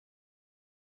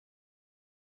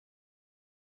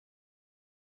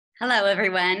Hello,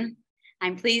 everyone.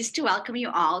 I'm pleased to welcome you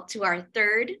all to our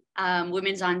third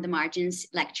Women's on the Margins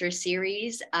lecture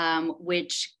series,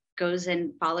 which goes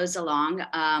and follows along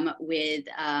with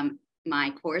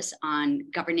my course on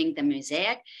governing the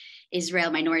Mosaic, Israel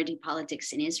Minority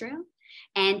Politics in Israel.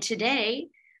 And today,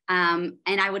 and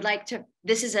I would like to,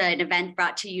 this is an event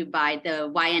brought to you by the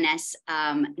YNS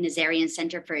Nazarian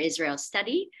Center for Israel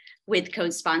Study with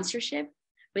co-sponsorship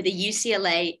with the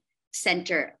UCLA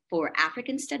Center for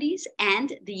African Studies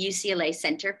and the UCLA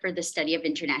Center for the Study of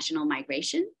International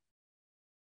Migration.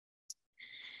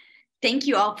 Thank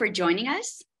you all for joining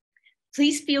us.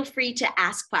 Please feel free to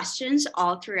ask questions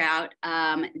all throughout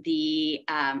the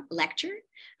lecture.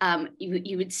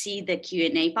 You would see the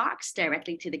Q&A box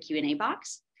directly to the Q&A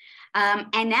box.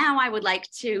 And now I would like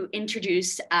to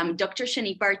introduce Dr.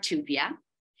 Shani Bar Tuvia,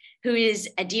 who is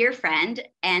a dear friend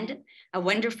and a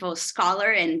wonderful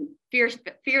scholar and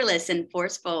fearless and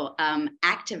forceful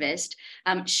activist.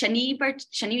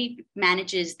 Shani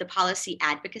manages the policy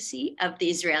advocacy of the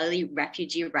Israeli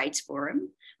Refugee Rights Forum,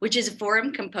 which is a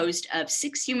forum composed of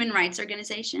 6 human rights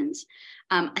organizations,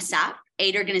 ASAF,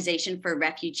 aid organization for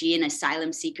refugee and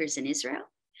asylum seekers in Israel,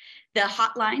 the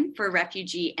Hotline for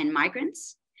Refugee and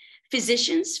Migrants,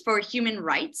 Physicians for Human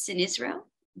Rights in Israel,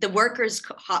 the Workers'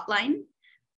 Hotline,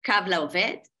 Kav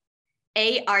La'Oved,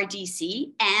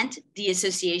 ARDC, and the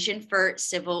Association for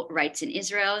Civil Rights in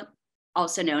Israel,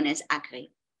 also known as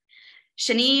ACRI.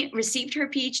 Shani received her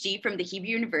PhD from the Hebrew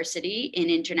University in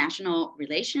International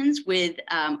Relations with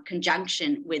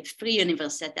conjunction with Free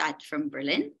Universität from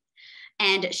Berlin.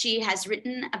 And she has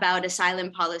written about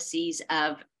asylum policies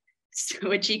of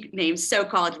what she names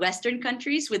so-called Western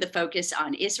countries with a focus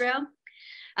on Israel.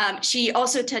 She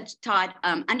also taught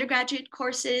undergraduate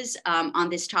courses on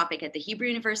this topic at the Hebrew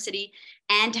University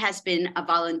and has been a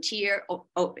volunteer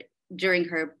during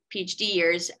her PhD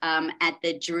years at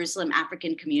the Jerusalem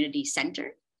African Community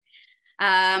Center.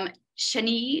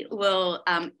 Shani will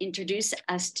introduce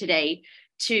us today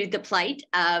to the plight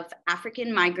of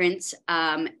African migrants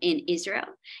in Israel,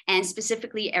 and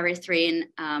specifically Eritrean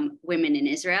women in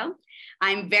Israel.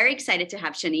 I'm very excited to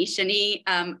have Shani. Shani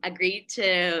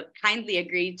kindly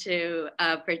agreed to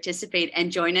participate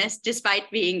and join us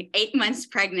despite being 8 months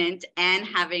pregnant and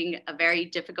having a very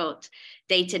difficult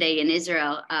day-to-day in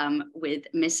Israel with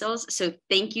missiles. So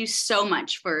thank you so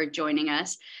much for joining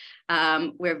us.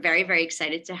 We're very, very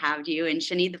excited to have you. And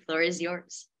Shani, the floor is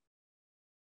yours.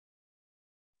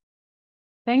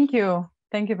 Thank you.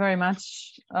 Thank you very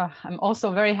much. I'm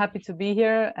also very happy to be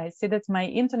here. I see that my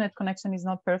internet connection is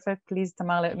not perfect. Please,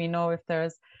 Tamar, let me know if there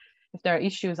are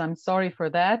issues. I'm sorry for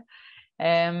that.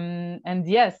 And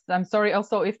yes, I'm sorry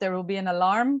also if there will be an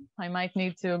alarm. I might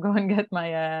need to go and get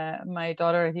my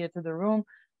daughter here to the room.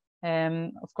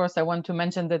 Of course, I want to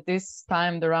mention that this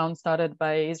time the round started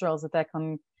by Israel's attack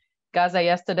on Gaza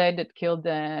yesterday that killed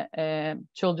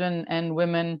children and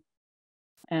women.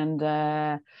 And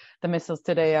the missiles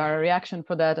today are a reaction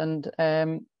for that. And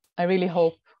I really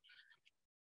hope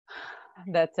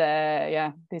that,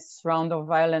 this round of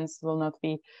violence will not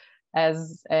be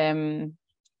as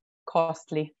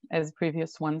costly as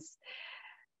previous ones.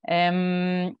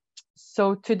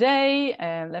 So today,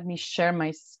 let me share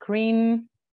my screen.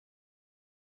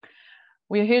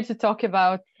 We're here to talk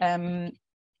about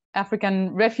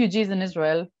African refugees in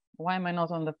Israel. Why am I not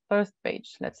on the first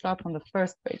page? Let's start on the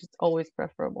first page. It's always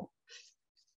preferable.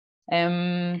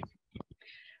 We're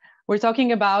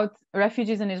talking about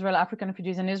refugees in Israel, African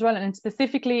refugees in Israel, and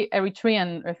specifically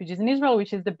Eritrean refugees in Israel,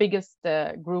 which is the biggest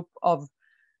group of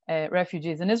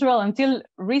refugees in Israel. Until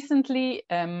recently,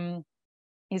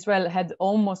 Israel had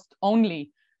almost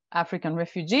only African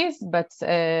refugees, but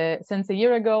since a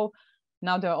year ago,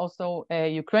 now there are also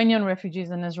Ukrainian refugees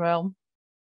in Israel.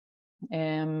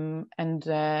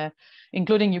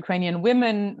 Including Ukrainian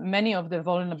women. Many of the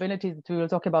vulnerabilities that we will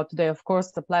talk about today, of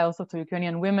course, apply also to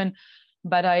Ukrainian women.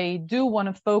 But I do want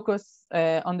to focus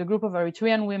on the group of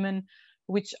Eritrean women,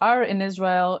 which are in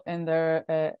Israel in their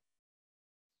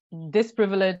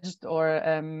disprivileged or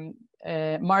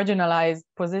marginalized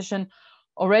position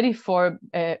already for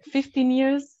 15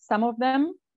 years, some of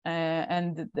them,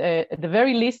 and at the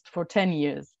very least for 10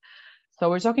 years. So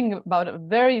we're talking about a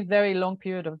very, very long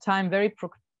period of time, very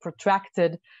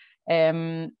protracted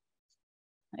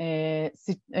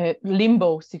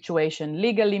limbo situation,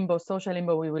 legal limbo, social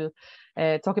limbo. We will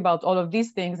talk about all of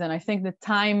these things. And I think the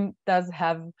time does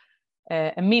have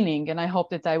a meaning. And I hope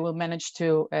that I will manage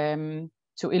to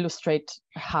illustrate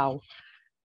how.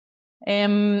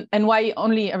 And why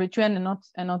only Eritrean and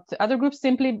not other groups?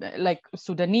 Simply like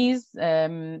Sudanese.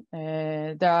 There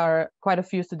are quite a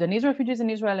few Sudanese refugees in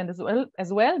Israel and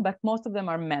as well, but most of them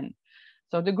are men.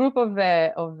 So the group of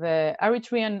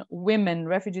Eritrean women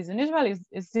refugees in Israel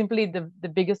is simply the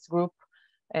biggest group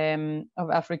of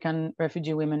African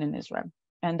refugee women in Israel.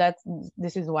 And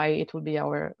this is why it will be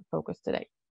our focus today.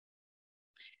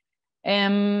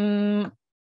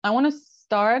 I want to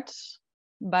start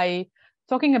by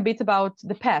talking a bit about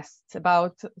the past,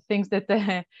 about things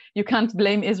that you can't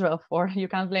blame Israel for, you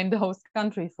can't blame the host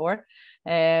country for,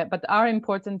 but are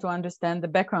important to understand the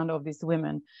background of these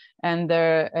women and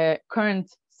their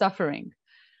current suffering.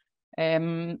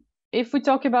 If we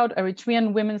talk about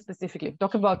Eritrean women specifically,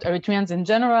 talk about Eritreans in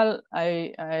general,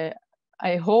 I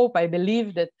hope, I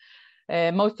believe that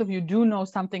most of you do know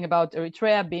something about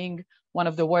Eritrea being one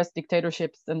of the worst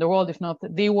dictatorships in the world, if not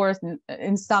the worst.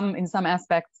 In some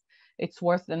aspects, it's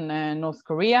worse than North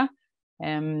Korea,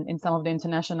 in some of the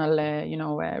international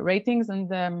ratings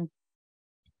and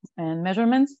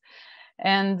measurements.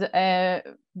 And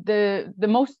the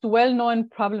most well-known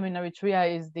problem in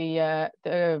Eritrea is the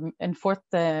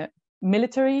enforced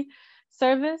military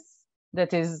service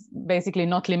that is basically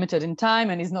not limited in time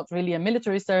and is not really a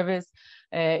military service.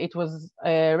 It was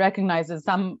recognized as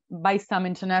by some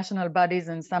international bodies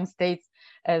and some states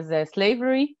as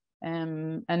slavery,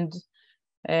 and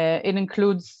it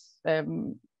includes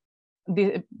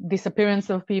the disappearance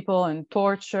of people and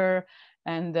torture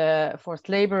and forced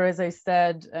labor, as I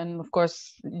said. And of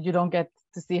course, you don't get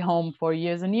to see home for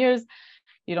years and years.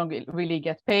 You don't really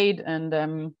get paid, and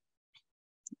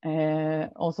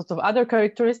all sorts of other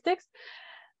characteristics.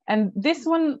 And this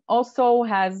one also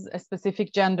has a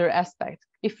specific gender aspect.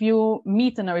 If you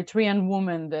meet an Eritrean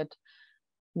woman that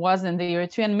was in the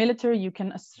Eritrean military, you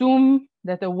can assume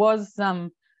that there was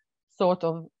some sort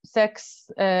of sex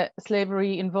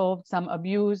slavery involved, some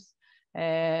abuse.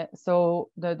 So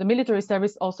the military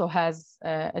service also has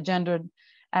a gendered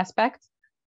aspect.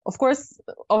 Of course,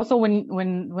 also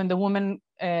when the woman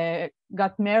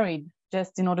got married,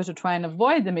 just in order to try and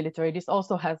avoid the military, this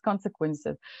also has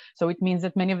consequences. So it means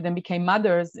that many of them became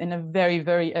mothers in a very,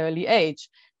 very early age.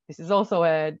 This is also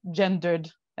a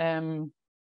gendered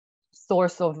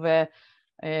source of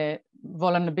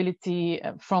vulnerability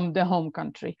from the home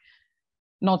country.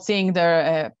 Not seeing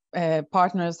their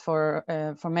partners for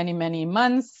many, many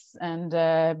months, and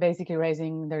basically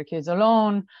raising their kids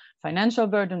alone, financial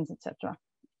burdens, etc.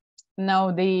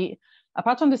 Now,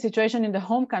 apart from the situation in the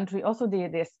home country, also the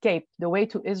escape, the way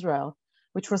to Israel,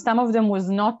 which for some of them was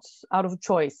not out of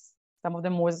choice. Some of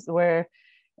them were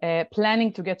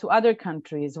planning to get to other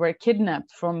countries, were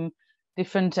kidnapped from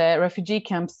different refugee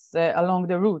camps along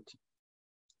the route.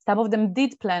 Some of them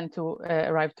did plan to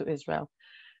arrive to Israel,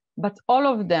 but all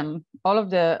of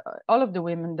the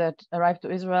women that arrived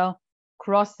to Israel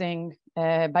crossing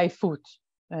by foot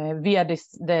via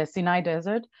the Sinai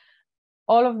desert,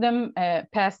 all of them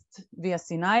passed via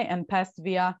Sinai and passed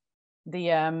via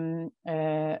the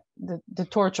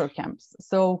torture camps.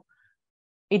 So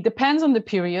it depends on the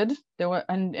period. There were,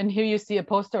 and here you see a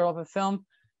poster of a film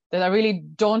that I really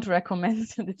don't recommend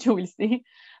that you will see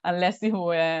unless you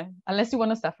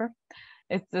want to suffer.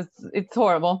 It's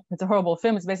horrible. It's a horrible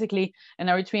film. It's basically an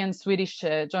Eritrean Swedish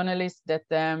journalist that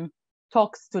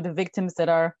talks to the victims that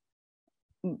are,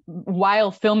 while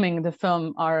filming the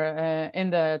film, are in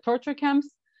the torture camps,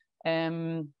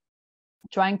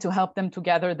 trying to help them to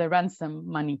gather the ransom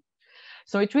money.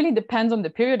 So it really depends on the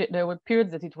period. There were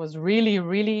periods that it was really,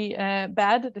 really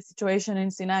bad, the situation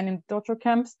in Sinai and in torture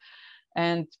camps.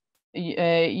 And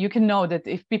you can know that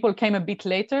if people came a bit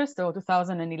later, so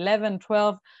 2011,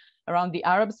 12, around the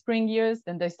Arab Spring years,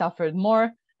 then they suffered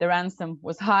more. The ransom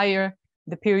was higher.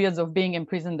 The periods of being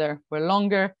imprisoned there were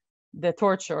longer. The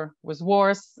torture was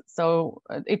worse. So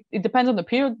it depends on the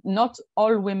period. Not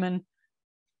all women,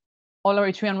 all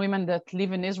Eritrean women that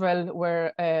live in Israel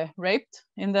were raped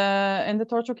in the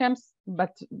torture camps,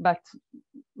 but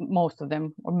most of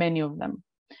them, or many of them,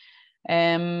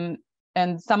 and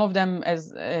some of them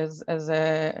as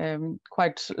a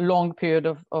quite long period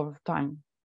of time.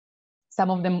 Some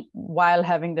of them while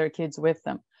having their kids with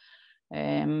them.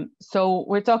 So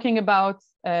we're talking about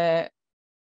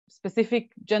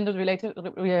specific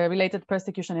gender-related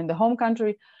persecution in the home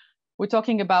country. We're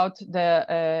talking about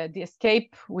the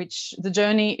escape, which the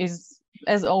journey is,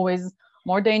 as always,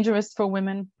 more dangerous for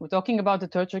women. We're talking about the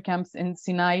torture camps in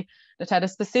Sinai that had a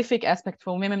specific aspect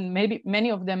for women. Maybe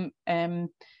many of them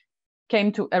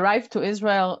arrived to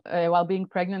Israel while being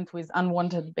pregnant with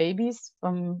unwanted babies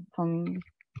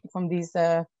from these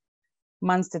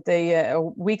months that they,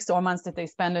 weeks or months that they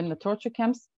spend in the torture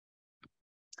camps.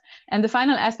 And the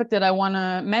final aspect that I want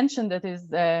to mention that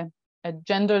is a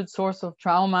gendered source of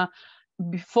trauma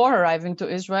before arriving to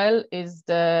Israel is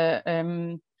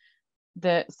the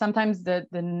sometimes the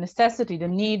necessity, the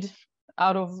need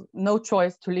out of no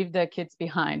choice to leave their kids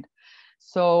behind.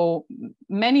 So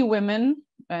many women,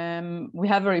 we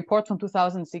have a report from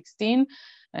 2016,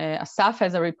 Asaf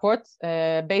has a report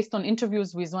based on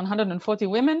interviews with 140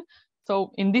 women.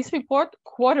 So in this report,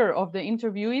 quarter of the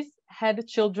interviewees had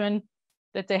children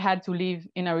that they had to leave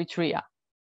in Eritrea.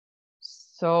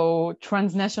 So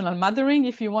transnational mothering,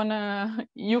 if you want to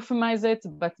euphemize it,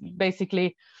 but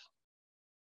basically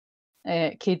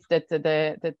kids that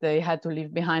they had to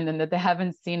leave behind and that they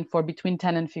haven't seen for between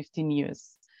 10 and 15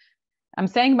 years. I'm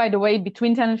saying, by the way,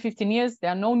 between 10 and 15 years,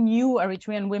 there are no new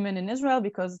Eritrean women in Israel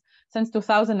because since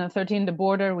 2013, the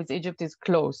border with Egypt is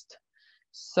closed.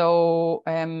 So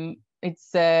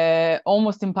it's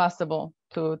almost impossible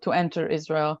to enter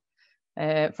Israel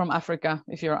from Africa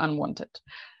if you're unwanted.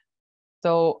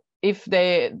 So if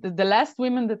the last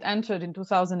women that entered in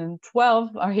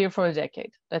 2012 are here for a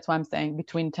decade. That's why I'm saying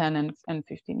between 10 and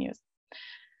 15 years.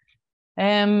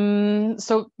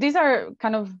 So these are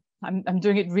kind of, I'm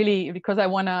doing it really because I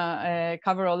want to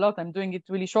cover a lot. I'm doing it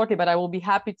really shortly, but I will be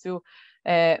happy to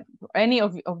any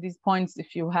of these points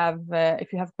if you have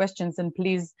questions, and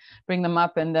please bring them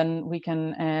up, and then we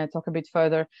can talk a bit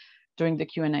further during the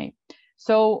Q&A.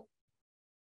 So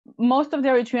most of the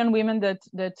Eritrean women that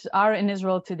are in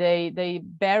Israel today, they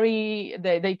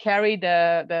carry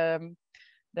the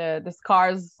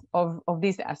scars of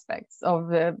these aspects of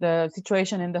the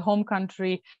situation in the home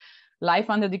country,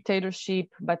 life under dictatorship,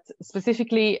 but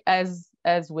specifically as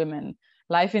women,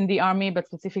 life in the army, but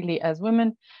specifically as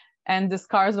women, and the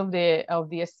scars of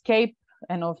the escape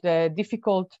and of the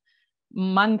difficult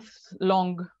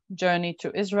month-long journey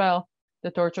to Israel,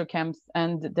 the torture camps,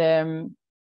 and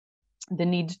the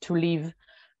need to leave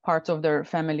parts of their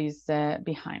families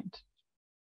behind.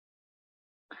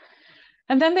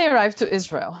 And then they arrived to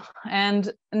Israel.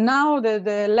 And now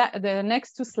the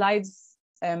next two slides,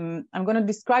 I'm going to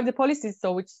describe the policies.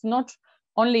 So it's not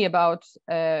only about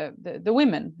the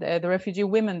women, the refugee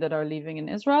women that are living in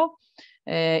Israel.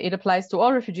 It applies to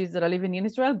all refugees that are living in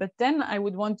Israel. But then I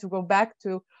would want to go back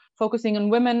to focusing on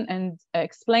women and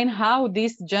explain how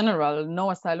these general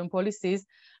no-asylum policies,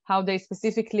 how they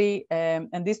specifically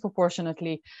and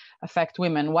disproportionately affect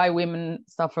women, why women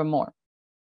suffer more.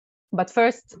 But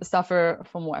first, suffer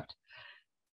from what?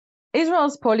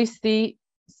 Israel's policy,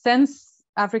 since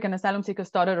African asylum seekers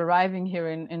started arriving here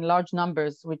in large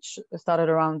numbers, which started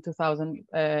around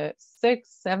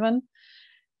 2006-07,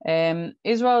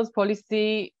 Israel's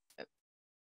policy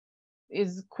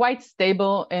is quite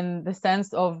stable in the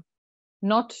sense of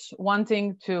not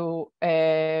wanting to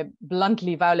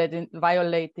bluntly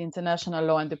violate the international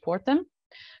law and deport them.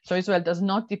 So Israel does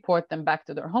not deport them back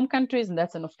to their home countries, and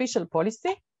that's an official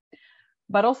policy,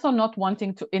 but also not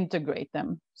wanting to integrate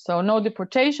them. So no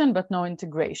deportation, but no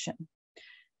integration.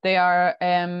 They are,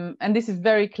 and this is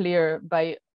very clear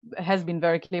has been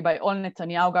very clear by all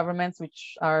Netanyahu governments,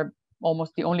 which are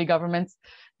almost the only governments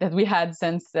that we had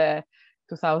since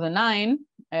 2009.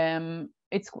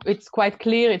 It's quite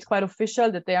clear, it's quite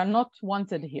official that they are not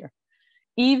wanted here.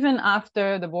 Even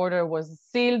after the border was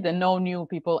sealed and no new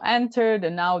people entered,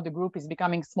 and now the group is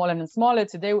becoming smaller and smaller.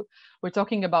 Today, we're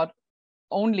talking about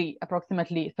only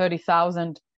approximately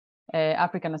 30,000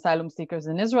 African asylum seekers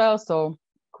in Israel. So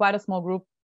quite a small group.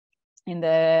 In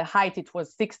the height, it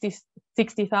was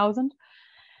 60,000.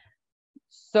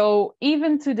 So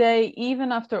even today,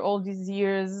 even after all these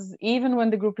years, even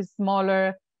when the group is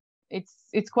smaller,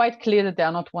 it's quite clear that they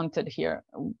are not wanted here.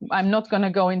 I'm not going to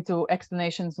go into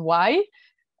explanations why.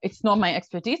 It's not my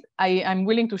expertise. I'm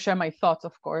willing to share my thoughts,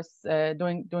 of course,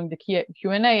 during the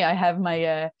Q&A. I have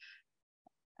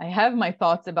my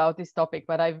thoughts about this topic,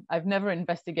 but I've never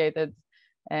investigated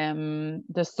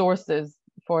the sources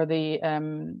for the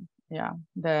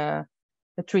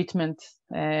treatment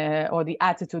or the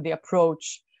attitude, the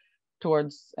approach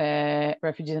towards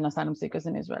refugees and asylum seekers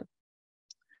in Israel.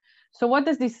 So what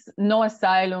does this no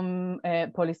asylum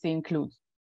policy include?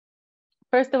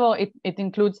 First of all, it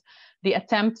includes the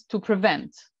attempt to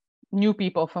prevent new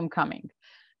people from coming.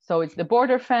 So it's the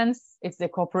border fence, it's the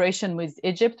cooperation with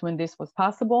Egypt when this was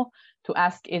possible, to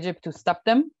ask Egypt to stop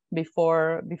them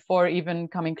before even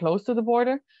coming close to the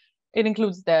border. It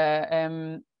includes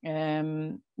the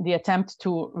attempt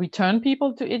to return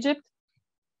people to Egypt,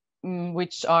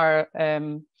 which are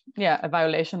a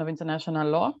violation of international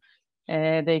law.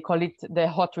 They call it the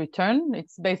hot return.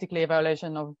 It's basically a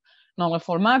violation of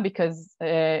non-refoulement because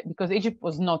Egypt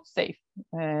was not safe.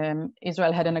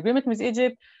 Israel had an agreement with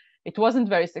Egypt. It wasn't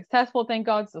very successful, thank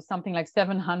God. So something like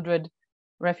 700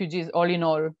 refugees, all in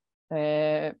all,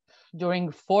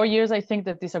 during 4 years, I think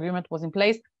that this agreement was in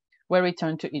place, were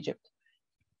returned to Egypt.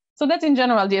 So that's in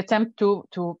general the attempt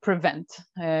to prevent.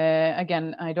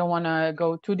 Again, I don't want to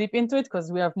go too deep into it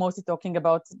because we are mostly talking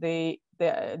about the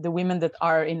women that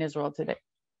are in Israel today,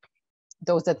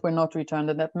 those that were not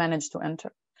returned and that managed to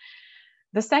enter.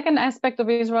 The second aspect of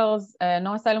Israel's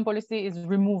no asylum policy is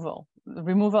removal.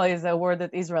 Removal is a word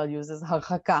that Israel uses,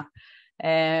 harhaka,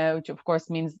 which of course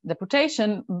means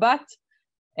deportation. But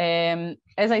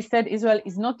as I said, Israel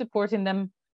is not deporting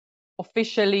them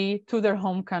officially to their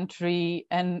home country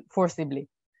and forcibly.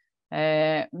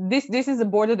 This is a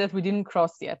border that we didn't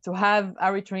cross yet. To have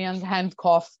Eritreans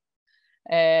handcuffed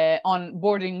on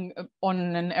boarding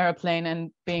on an airplane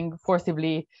and being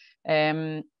forcibly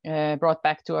brought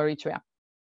back to Eritrea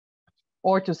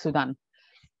or to Sudan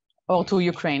or to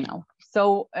Ukraine now.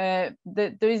 So there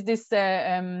is this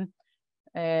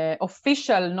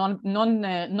official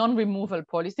non-removal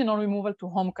policy, non-removal to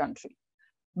home country.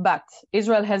 But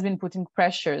Israel has been putting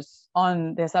pressures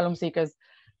on the asylum seekers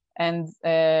and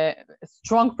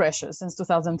strong pressures since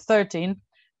 2013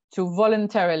 to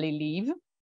voluntarily leave,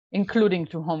 including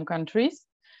to home countries.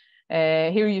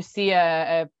 Here you see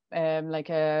like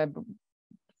a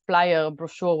flyer,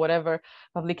 brochure, whatever,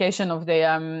 publication of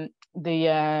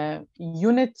the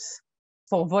unit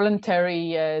for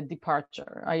voluntary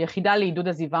departure. היחידה לעידוד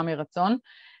עזיבה מרצון.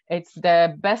 It's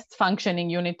the best functioning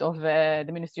unit of the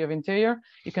Ministry of Interior.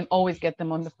 You can always get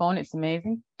them on the phone. It's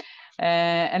amazing.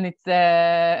 And it's,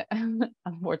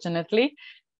 unfortunately,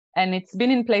 and it's been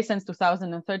in place since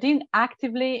 2013,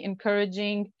 actively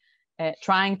encouraging,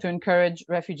 trying to encourage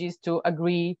refugees to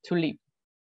agree to leave.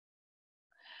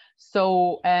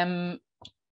 So,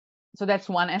 so that's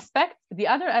one aspect. The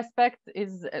other aspect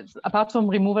is, apart from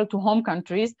removal to home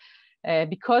countries,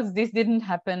 because this didn't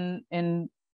happen in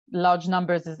large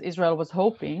numbers as Israel was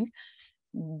hoping,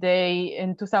 they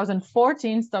in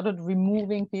 2014 started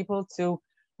removing people to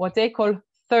what they call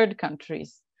third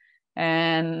countries.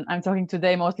 And I'm talking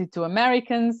today mostly to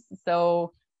Americans.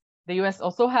 So the US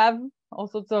also have all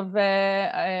sorts of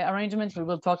arrangements. We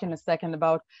will talk in a second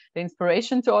about the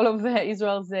inspiration to all of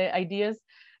Israel's ideas.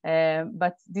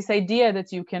 But this idea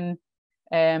that you can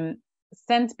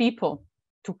send people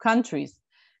to countries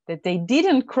that they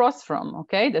didn't cross from,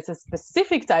 okay? That's a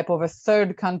specific type of a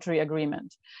third country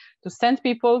agreement. To send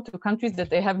people to countries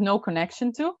that they have no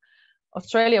connection to.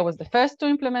 Australia was the first to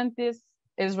implement this.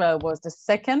 Israel was the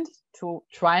second to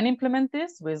try and implement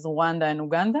this with Rwanda and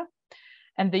Uganda.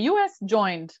 And the US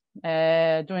joined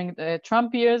during the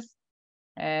Trump years.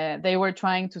 They were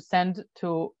trying to send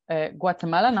to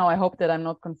Guatemala. Now, I hope that I'm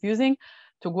not confusing.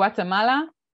 To Guatemala,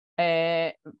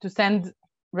 to send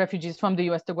refugees from the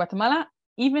US to Guatemala,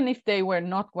 even if they were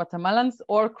not Guatemalans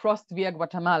or crossed via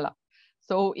Guatemala.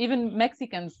 So even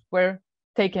Mexicans were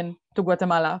taken to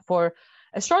Guatemala for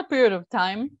a short period of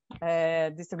time.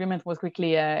 This agreement was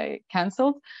quickly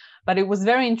canceled, but it was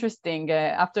very interesting.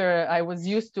 After I was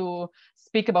used to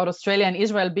speak about Australia and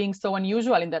Israel being so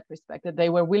unusual in that respect, that they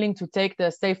were willing to take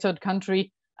the safe third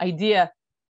country idea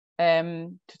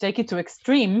to take it to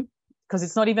extreme, because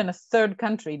it's not even a third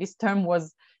country. This term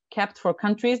was kept for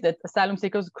countries that asylum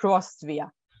seekers crossed via.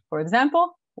 For example,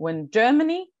 when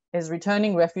Germany is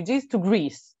returning refugees to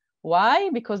Greece. Why?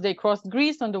 Because they crossed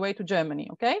Greece on the way to Germany,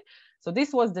 okay? So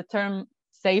this was the term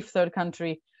safe third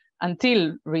country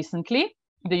until recently.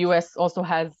 The US also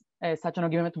has such an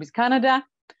agreement with Canada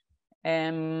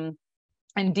and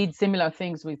did similar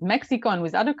things with Mexico and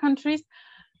with other countries.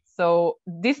 So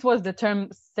this was the term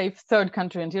safe third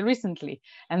country until recently.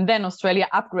 And then Australia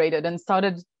upgraded and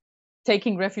started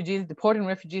taking refugees, deporting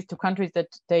refugees to countries that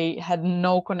they had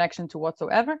no connection to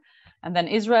whatsoever. And then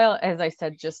Israel, as I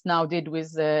said just now, did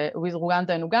with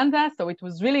Rwanda and Uganda. So it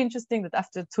was really interesting that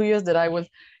after 2 years that I was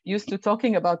used to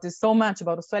talking about this so much,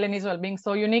 about Australia and Israel being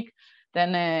so unique,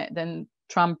 then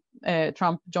Trump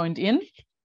joined in.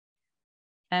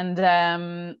 And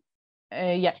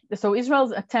yeah, so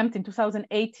Israel's attempt in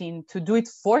 2018 to do it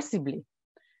forcibly,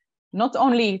 not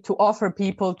only to offer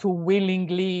people to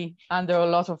willingly, under a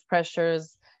lot of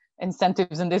pressures,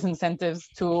 incentives and disincentives,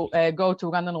 to go to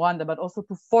Uganda and Rwanda, but also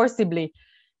to forcibly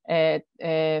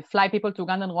fly people to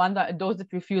Uganda and Rwanda, and those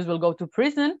that refuse will go to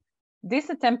prison. This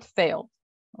attempt failed,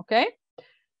 okay?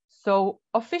 So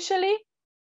officially,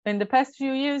 in the past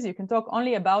few years, you can talk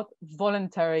only about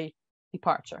voluntary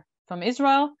departure from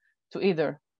Israel to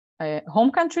either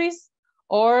home countries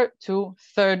or to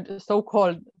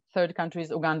so-called third countries,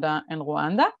 Uganda and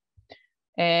Rwanda.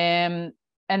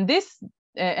 And this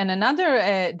and another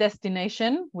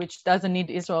destination, which doesn't need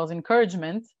Israel's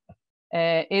encouragement,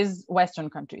 is Western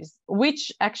countries,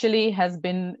 which actually has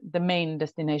been the main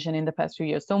destination in the past few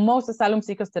years. So most asylum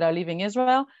seekers that are leaving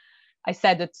Israel I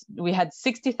said that we had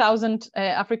 60,000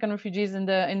 African refugees in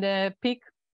the peak,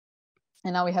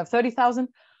 and now we have 30,000.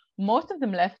 Most of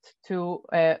them left to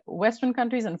Western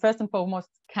countries, and first and foremost,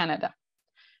 Canada,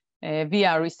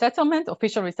 via resettlement,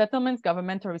 official resettlements,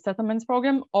 governmental resettlements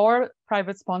program, or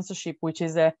private sponsorship, which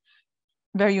is a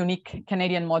very unique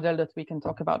Canadian model that we can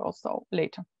talk about also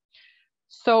later.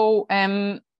 So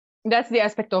that's the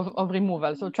aspect of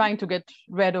removal. So trying to get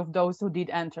rid of those who did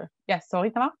enter. Yes,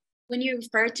 sorry, Tamar? When you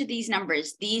refer to these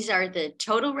numbers, these are the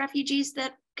total refugees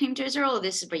that came to Israel?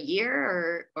 This is a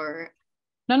year or?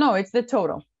 No, it's the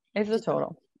total. It's the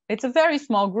total. It's a very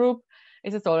small group.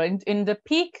 It's a total. In the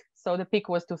peak, so the peak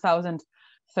was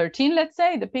 2013, let's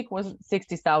say, the peak was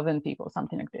 60,000 people,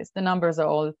 something like this. The numbers are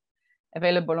all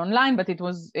available online, but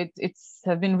it's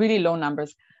have been really low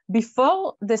numbers.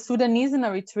 Before the Sudanese and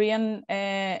Eritrean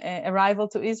arrival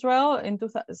to Israel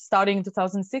starting in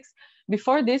 2006,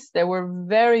 before this, there were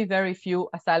very, very few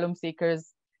asylum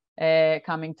seekers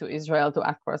coming to Israel to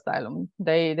ask for asylum.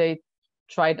 They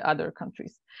tried other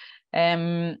countries.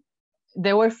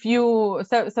 There were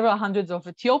several hundreds of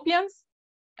Ethiopians,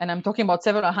 and I'm talking about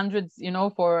several hundreds,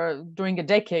 during a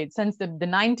decade, since the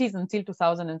 90s until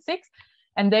 2006.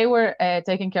 And they were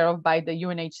taken care of by the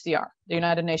UNHCR, the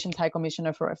United Nations High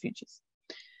Commissioner for Refugees.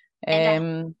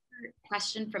 And a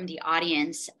question from the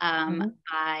audience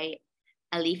by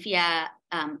Alifia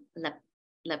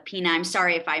Lapina. I'm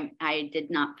sorry if I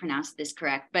did not pronounce this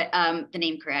correct, but the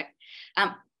name correct.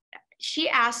 She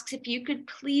asks if you could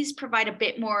please provide a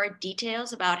bit more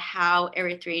details about how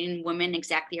Eritrean women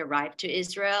exactly arrived to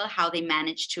Israel, how they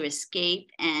managed to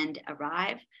escape and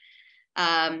arrive.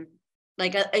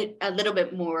 Like a little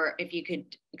bit more, if you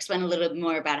could explain a little bit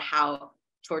more about how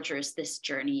torturous this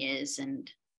journey is. And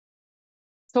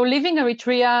so leaving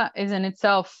Eritrea is in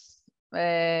itself,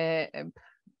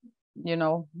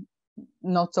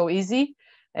 not so easy.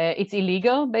 It's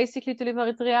illegal basically to leave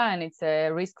Eritrea, and it's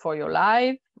a risk for your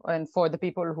life and for the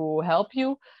people who help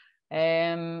you.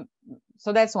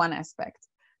 So that's one aspect.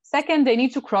 Second, they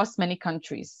need to cross many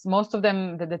countries. Most of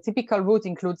them, the typical route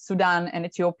includes Sudan and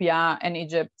Ethiopia and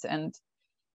Egypt and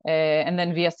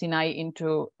then via Sinai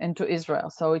into Israel.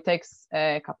 So it takes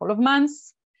a couple of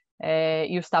months.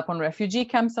 You stop on refugee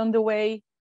camps on the way.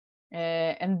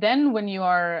 And then when you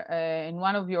are in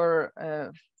one of your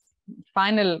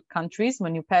final countries,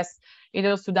 when you pass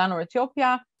either Sudan or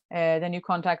Ethiopia, then you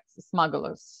contact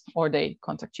smugglers, or they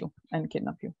contact you and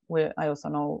kidnap you. I also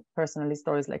know personally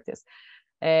stories like this.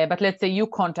 But let's say you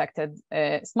contacted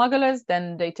smugglers,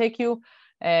 then they take you.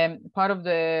 Part of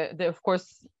of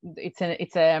course, it's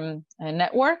a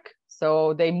network,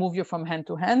 so they move you from hand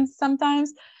to hand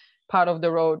sometimes. Part of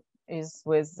the road is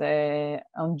with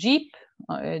on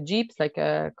jeeps, like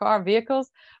car vehicles.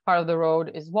 Part of the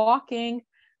road is walking.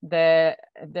 The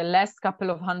last couple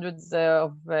of hundreds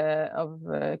of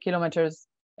kilometers,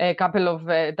 a couple of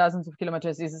dozens of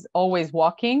kilometers is always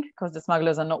walking, because the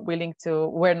smugglers were not willing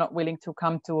to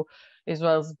come to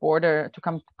Israel's border, to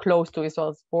come close to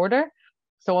Israel's border.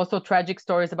 So also tragic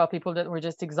stories about people that were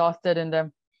just exhausted in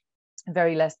the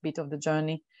very last bit of the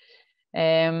journey.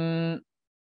 And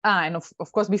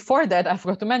of course, before that, I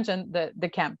forgot to mention the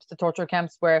camps, the torture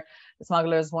camps, where the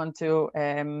smugglers want to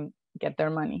get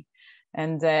their money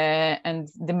and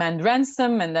demand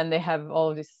ransom, and then they have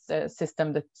all this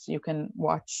system that you can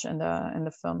watch in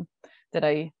the film that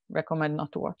I recommend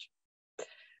not to watch.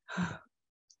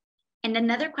 And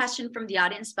another question from the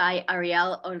audience by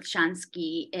Ariel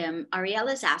Olshansky. Ariel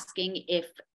is asking if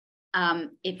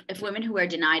women who are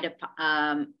denied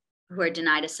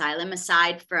asylum,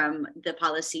 aside from the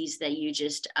policies that you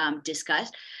just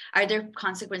discussed, are there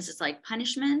consequences like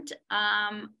punishment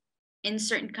in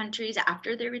certain countries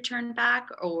after they return back,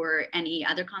 or any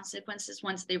other consequences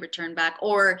once they return back,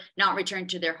 or not return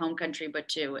to their home country, but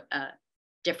to a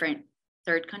different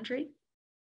third country?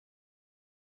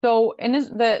 So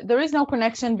there is no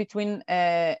connection between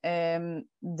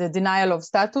the denial of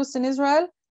status in Israel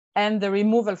and the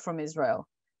removal from Israel.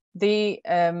 We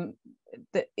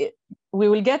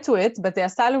will get to it, but the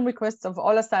asylum requests of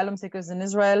all asylum seekers in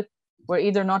Israel were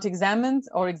either not examined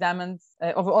or examined,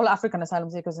 of all African asylum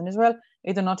seekers in Israel,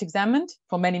 either not examined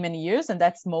for many, many years, and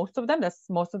that's most of them, that's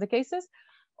most of the cases,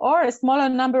 or a smaller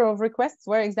number of requests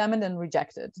were examined and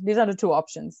rejected. These are the two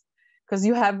options. Because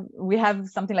we have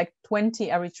something like 20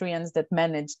 Eritreans that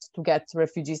managed to get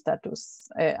refugee status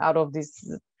out of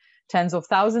these tens of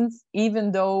thousands,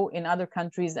 even though in other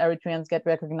countries, Eritreans get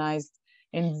recognized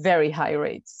in very high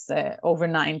rates, over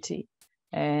 90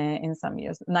 in some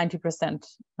years. 90%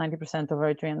 of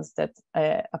Eritreans that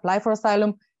apply for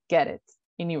asylum get it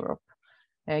in Europe,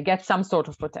 get some sort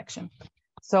of protection.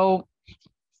 So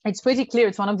it's pretty clear.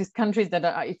 It's one of these countries that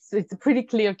it's a pretty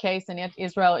clear case, and yet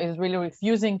Israel is really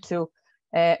refusing to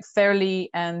fairly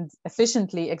and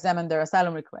efficiently examine their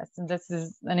asylum requests. And this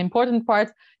is an important part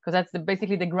because that's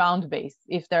basically the ground base.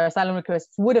 If their asylum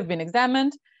requests would have been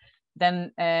examined,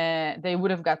 then they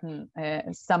would have gotten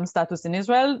some status in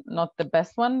Israel, not the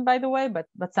best one, by the way,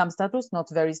 but some status, not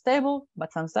very stable,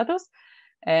 but some status.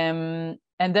 And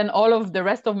then all of the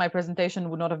rest of my presentation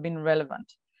would not have been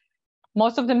relevant.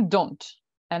 Most of them don't.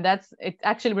 And it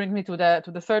actually brings me to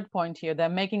the third point here. They're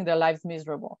making their lives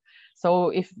miserable. So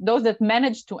if those that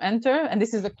manage to enter, and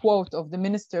this is a quote of the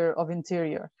Minister of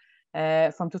Interior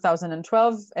from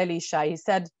 2012, Eli Shai, he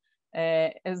said,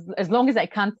 as long as I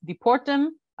can't deport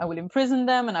them, I will imprison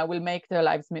them and I will make their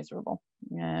lives miserable.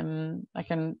 I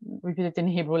can repeat it in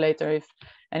Hebrew later if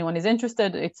anyone is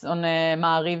interested. It's on a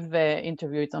Ma'ariv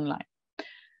interview, it's online.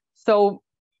 So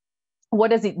what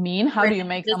does it mean? How do you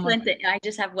make someone? I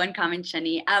just have one comment,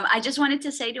 Shani. I just wanted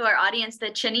to say to our audience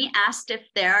that Shani asked if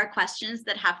there are questions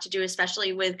that have to do,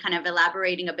 especially with kind of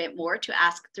elaborating a bit more, to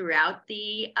ask throughout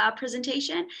the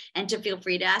presentation, and to feel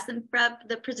free to ask them throughout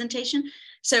the presentation.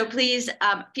 So please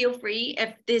feel free.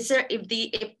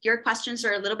 If your questions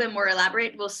are a little bit more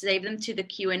elaborate, we'll save them to the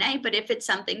Q&A. But if it's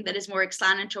something that is more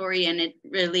explanatory and it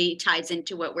really ties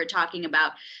into what we're talking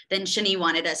about, then Shani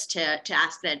wanted us to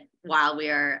ask that while we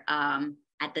are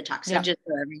at the talk. So just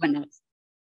so everyone knows.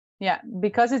 Yeah,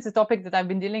 because it's a topic that I've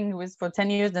been dealing with for 10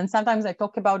 years, and sometimes I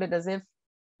talk about it as if,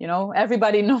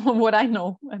 everybody knows what I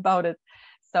know about it.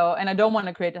 So, and I don't want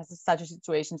to create such a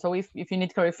situation. So if you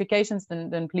need clarifications,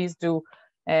 then please do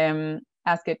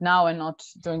ask it now and not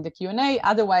during the Q&A.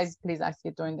 Otherwise, please ask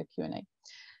it during the Q&A.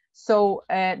 So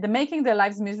the making their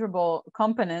lives miserable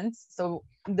components. So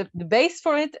the base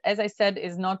for it, as I said,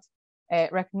 is not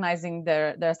recognizing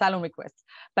their asylum requests.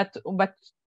 But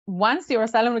once your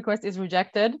asylum request is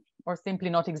rejected or simply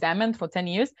not examined for 10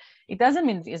 years, it doesn't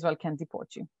mean that Israel can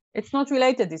deport you. It's not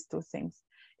related, these two things.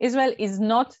 Israel is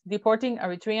not deporting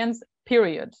Eritreans,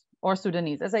 period, or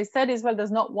Sudanese. As I said, Israel does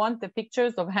not want the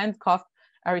pictures of handcuffed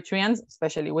Eritreans,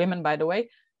 especially women, by the way,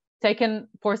 taken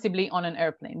forcibly on an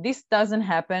airplane. This doesn't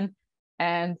happen.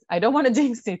 And I don't want to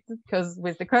jinx it, because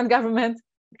with the current government,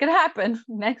 it can happen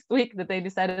next week that they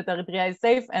decided that Eritrea is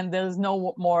safe and there's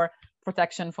no more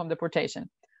protection from deportation.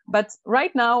 But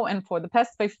right now, and for the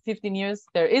past 15 years,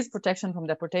 there is protection from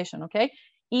deportation, okay?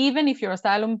 Even if your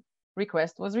asylum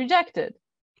request was rejected.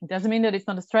 It doesn't mean that it's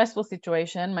not a stressful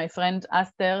situation. My friend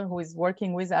Aster, who is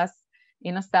working with us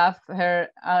in a staff, her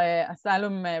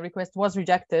asylum request was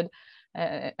rejected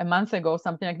a month ago,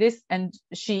 something like this. And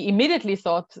she immediately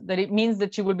thought that it means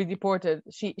that she will be deported.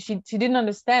 She didn't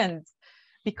understand,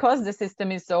 because the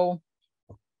system is so,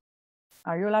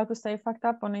 are you allowed to say fucked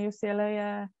up on a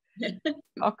UCLA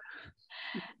talk?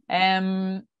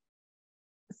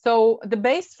 So the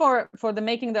base for the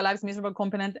making their lives miserable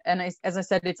component, and as I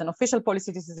said, it's an official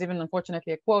policy, this is even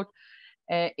unfortunately a quote,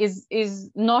 is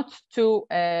not to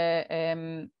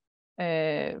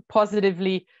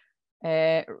positively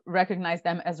recognize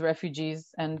them as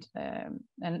refugees, and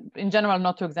in general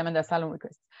not to examine their asylum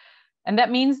requests. And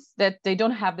that means that they don't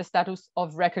have the status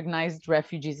of recognized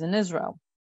refugees in Israel.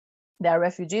 They are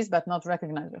refugees, but not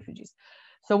recognized refugees.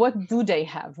 So what do they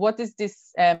have? What is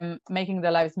this making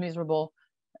their lives miserable?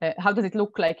 How does it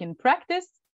look like in practice?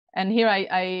 And here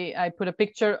I put a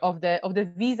picture of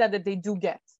the visa that they do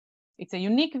get. It's a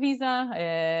unique visa,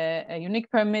 a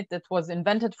unique permit that was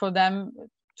invented for them,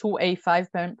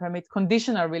 2A5 permit,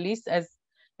 conditional release, as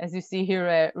you see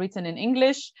here written in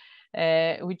English,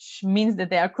 which means that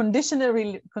they are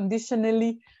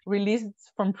conditionally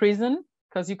released from prison,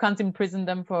 because you can't imprison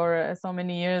them for so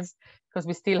many years, because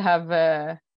we still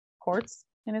have courts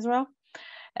in Israel.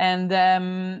 And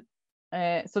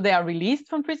so they are released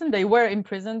from prison. They were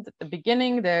imprisoned at the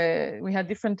beginning. We had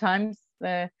different times,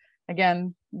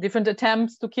 again, different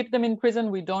attempts to keep them in prison.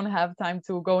 We don't have time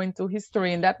to go into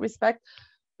history in that respect,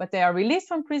 but they are released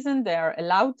from prison. They are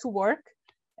allowed to work.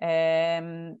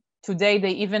 Today,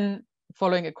 they even,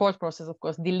 following a court process, of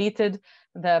course, deleted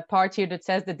the part here that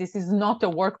says that this is not a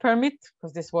work permit,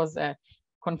 because this was a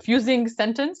confusing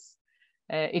sentence.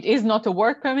 It is not a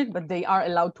work permit, but they are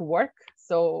allowed to work.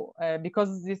 So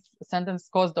because this sentence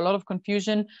caused a lot of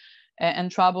confusion and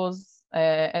troubles,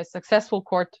 a successful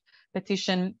court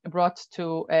petition brought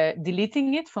to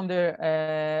deleting it from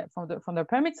their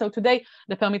permit. So today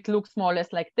the permit looks more or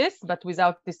less like this, but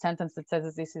without this sentence that says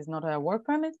that this is not a work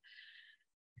permit.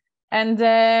 And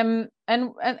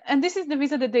this is the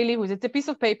visa that they live with. It's a piece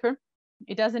of paper.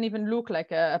 It doesn't even look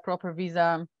like a proper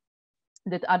visa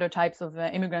that other types of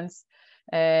immigrants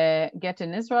get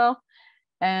in Israel.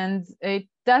 and it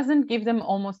doesn't give them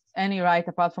almost any right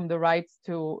apart from the right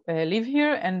to live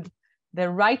here and the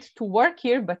right to work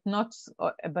here, but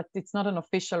it's not an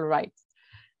official right.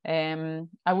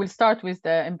 I will start with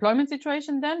the employment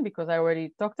situation then, because I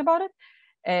already talked about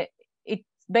it. It's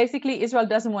basically Israel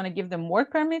doesn't want to give them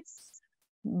work permits,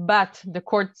 but the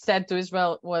court said to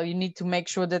Israel, well, you need to make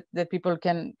sure that people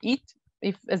can eat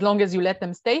as long as you let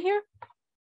them stay here.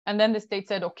 And then the state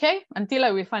said, okay, until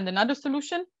I will find another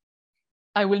solution,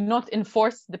 I will not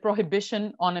enforce the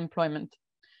prohibition on employment.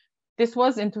 This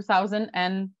was in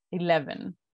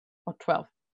 2011 or 12,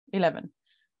 11.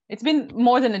 It's been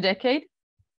more than a decade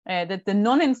that the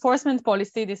non-enforcement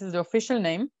policy, this is the official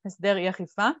name, Hesder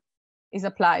Achifa, is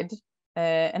applied.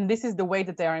 And this is the way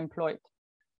that they are employed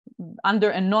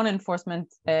under a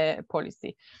non-enforcement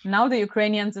policy. Now the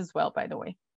Ukrainians as well, by the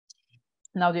way.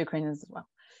 Now the Ukrainians as well.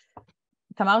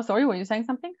 Tamar, sorry, were you saying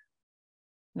something?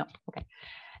 No, okay.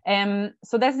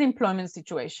 So that's the employment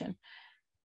situation.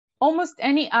 Almost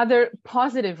any other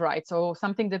positive right, so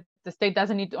something that the state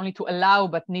doesn't need only to allow,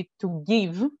 but need to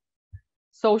give,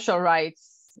 social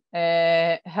rights,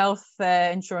 health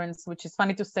insurance, which is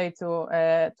funny to say to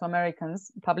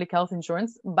Americans, public health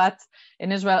insurance, but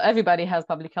in Israel, everybody has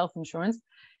public health insurance,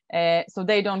 so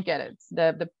they don't get it,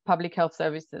 the public health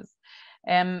services.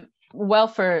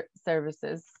 Welfare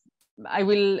services. I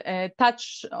will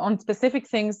touch on specific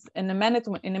things in a minute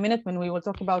when we will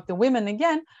talk about the women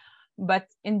again, but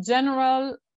in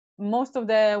general, most of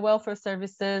the welfare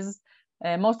services,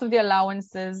 most of the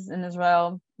allowances in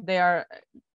Israel, they are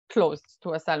closed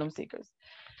to asylum seekers.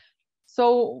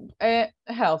 So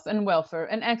health and welfare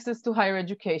and access to higher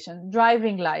education,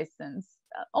 driving license,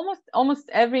 almost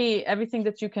everything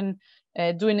that you can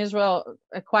do in Israel,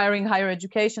 acquiring higher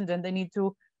education, then they need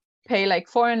to pay like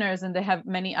foreigners, and they have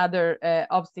many other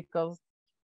obstacles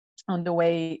on the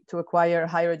way to acquire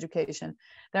higher education.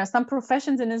 There are some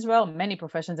professions in Israel, many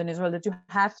professions in Israel, that you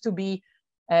have to be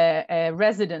a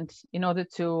resident in order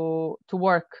to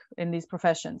work in these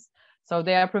professions. So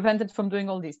they are prevented from doing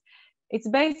all this. It's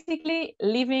basically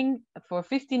living for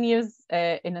 15 years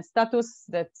in a status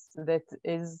that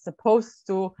is supposed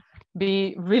to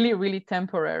be really, really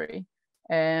temporary,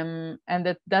 and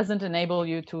that doesn't enable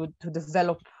you to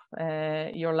develop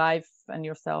your life and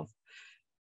yourself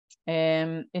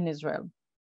in Israel.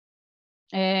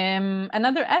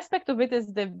 Another aspect of it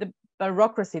is the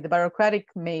bureaucracy, the bureaucratic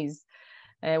maze,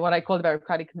 what I call the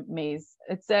bureaucratic maze.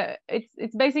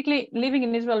 It's basically living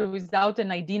in Israel without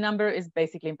an ID number is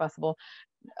basically impossible.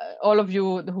 All of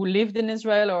you who lived in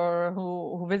Israel or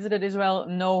who visited Israel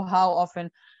know how often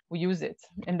we use it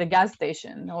in the gas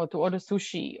station, or to order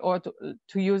sushi, or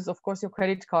to use, of course, your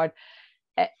credit card.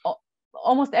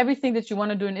 Almost everything that you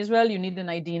want to do in Israel, you need an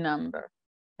ID number.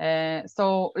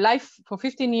 So life for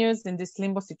 15 years in this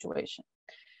limbo situation.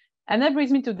 And that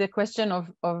brings me to the question of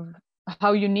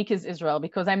how unique is Israel,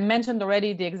 because I mentioned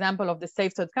already the example of the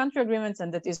safe third country agreements,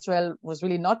 and that Israel was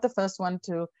really not the first one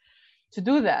to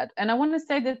do that. And I want to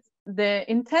say that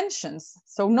the intentions,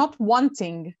 so not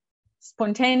wanting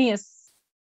spontaneous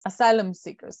asylum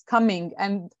seekers coming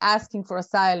and asking for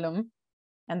asylum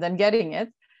and then getting it,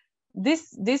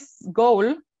 this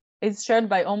goal is shared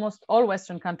by almost all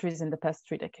Western countries in the past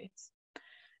 3 decades.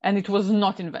 And it was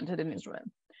not invented in Israel.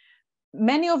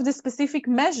 Many of the specific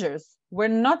measures were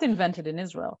not invented in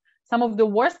Israel. Some of the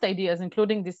worst ideas,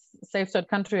 including this safe third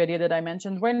country idea that I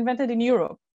mentioned, were invented in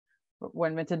Europe, were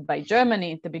invented by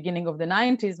Germany at the beginning of the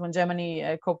 90s, when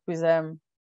Germany coped with a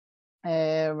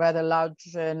rather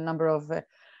large number of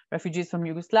refugees from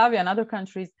Yugoslavia and other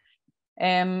countries,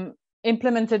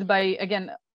 implemented by,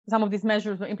 again, some of these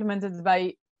measures were implemented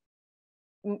by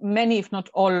many, if not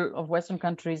all, of Western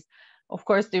countries. Of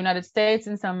course, the United States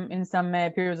in some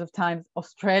periods of time.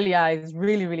 Australia is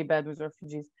really, really bad with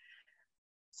refugees.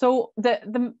 So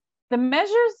the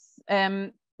measures,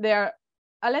 they are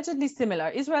allegedly similar.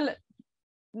 Israel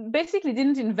basically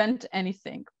didn't invent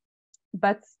anything,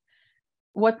 but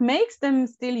what makes them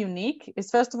still unique is,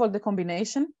 first of all, the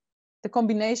combination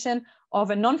of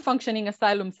a non-functioning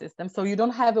asylum system, so you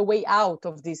don't have a way out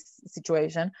of this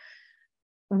situation,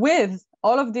 with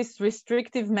all of these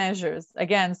restrictive measures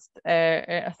against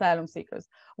asylum seekers,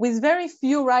 with very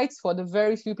few rights for the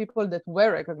very few people that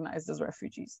were recognized as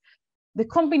refugees. The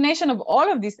combination of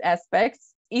all of these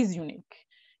aspects is unique.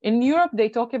 In Europe, they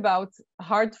talk about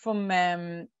hard from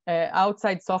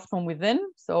outside, soft from within.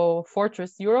 So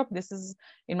Fortress Europe, this is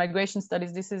in migration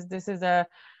studies, this is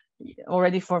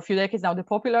already for a few decades now the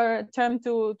popular term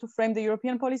to frame the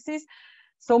European policies.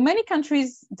 So many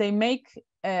countries, they make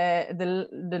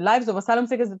the lives of asylum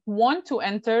seekers that want to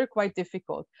enter quite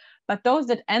difficult. But those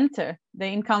that enter,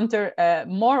 they encounter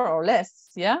more or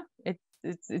less, it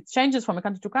changes from a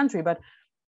country to country, but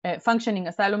functioning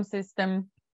asylum system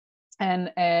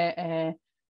and a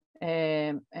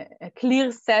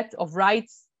clear set of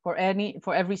rights for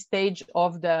every stage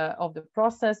of the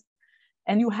process.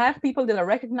 And you have people that are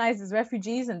recognized as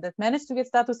refugees and that manage to get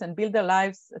status and build their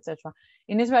lives, etc.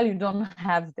 In Israel, you don't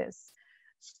have this.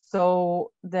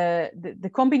 So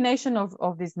the combination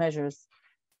of these measures,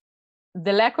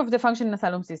 the lack of the functioning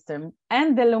asylum system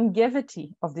and the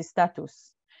longevity of the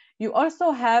status. You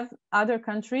also have other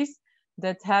countries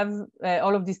that have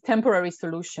all of these temporary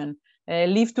solution,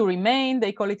 leave to remain,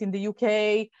 they call it in the UK.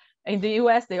 In the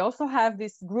US, they also have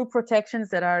these group protections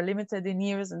that are limited in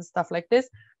years and stuff like this.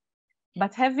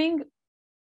 But having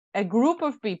a group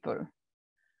of people,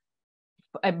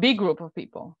 a big group of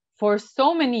people, for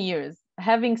so many years,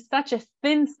 having such a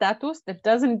thin status that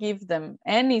doesn't give them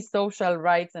any social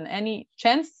rights and any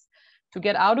chance to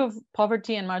get out of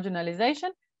poverty and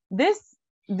marginalization, this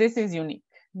is unique.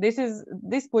 This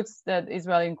puts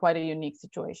Israel in quite a unique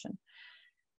situation.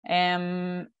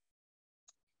 And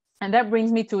that brings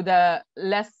me to the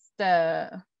last,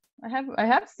 I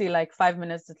have still like 5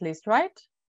 minutes at least, right?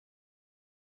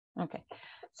 Okay,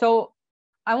 so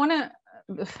I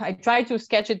try to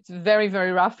sketch it very,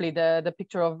 very roughly, the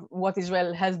picture of what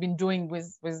Israel has been doing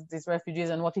with these refugees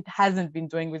and what it hasn't been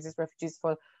doing with these refugees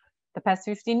for the past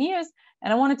 15 years.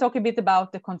 And I want to talk a bit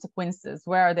about the consequences.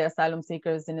 Where are the asylum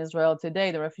seekers in Israel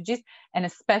today, the refugees, and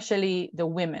especially the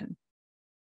women?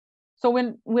 So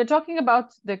when we're talking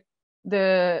about the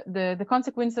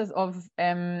consequences of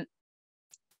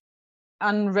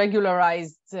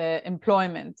unregularized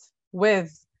employment,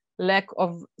 with lack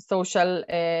of social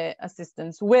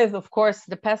assistance, with, of course,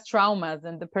 the past traumas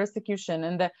and the persecution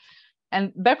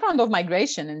and background of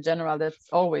migration in general, that's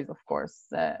always, of course,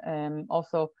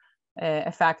 also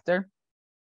a factor.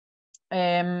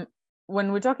 When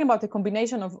we're talking about the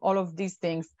combination of all of these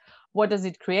things, what does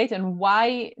it create and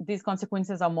why these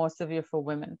consequences are more severe for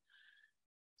women?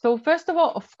 So first of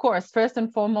all, of course, first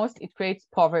and foremost, it creates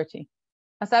poverty.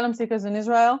 Asylum seekers in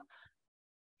Israel,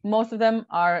 most of them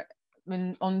are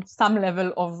on some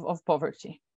level of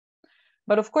poverty.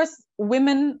 But of course,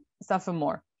 women suffer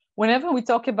more. Whenever we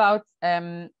talk about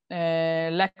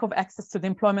lack of access to the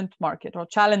employment market or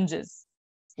challenges,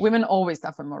 women always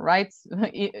suffer more, right?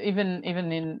 even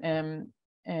in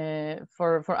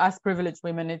for us privileged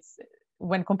women, it's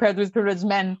when compared with privileged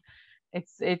men,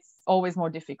 it's always more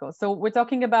difficult. So we're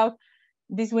talking about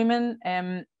these women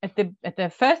at the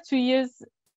first 2 years.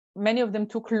 Many of them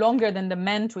took longer than the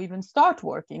men to even start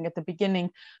working at the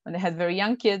beginning when they had very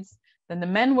young kids. Then the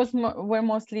men were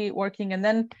mostly working, and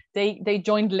then they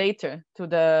joined later to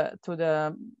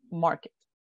the market.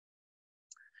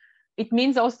 It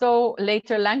means also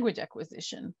later language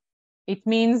acquisition. It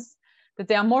means that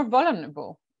they are more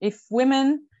vulnerable. If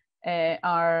women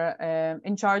are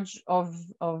in charge of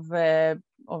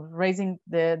raising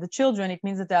the children, it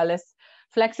means that they are less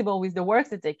flexible with the work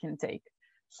that they can take.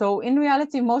 So in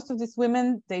reality, most of these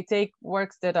women, they take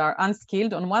works that are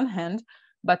unskilled on one hand,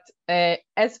 but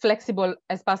as flexible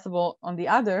as possible on the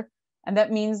other, and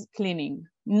that means cleaning.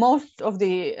 Most of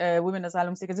the women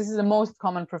asylum seekers, this is the most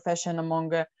common profession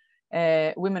among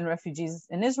women refugees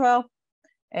in Israel.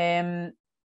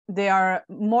 They are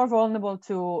more vulnerable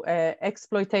to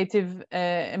exploitative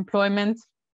employment.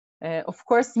 Of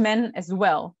course, men as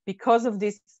well, because of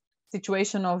this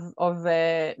situation of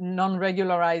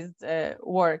non-regularized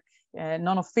work,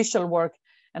 non-official work,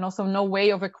 and also no way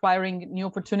of acquiring new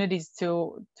opportunities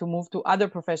to move to other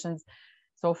professions.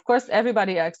 So of course,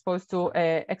 everybody are exposed to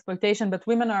exploitation, but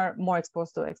women are more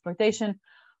exposed to exploitation.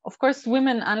 Of course,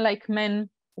 women, unlike men,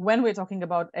 when we're talking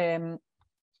about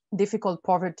difficult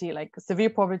poverty, like severe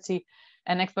poverty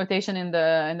and exploitation in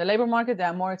the labor market, they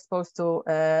are more exposed to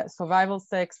survival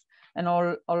sex and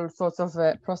all sorts of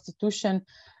prostitution.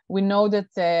 We know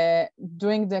that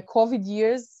during the COVID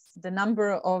years, the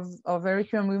number of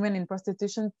Eritrean women in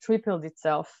prostitution tripled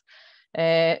itself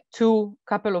to a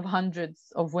couple of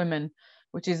hundreds of women,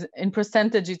 which is in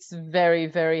percentage, it's very,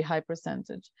 very high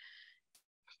percentage.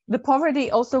 The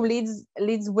poverty also leads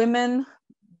women,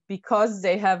 because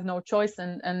they have no choice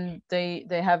and they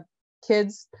have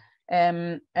kids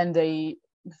and they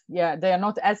are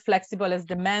not as flexible as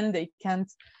the men. They can't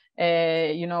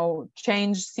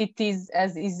change cities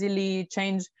as easily,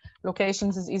 change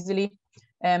locations as easily.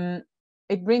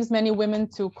 It brings many women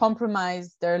to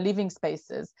compromise their living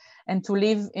spaces and to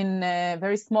live in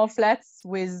very small flats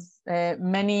with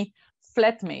many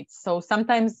flatmates. So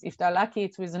sometimes, if they're lucky,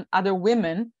 it's with other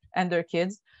women and their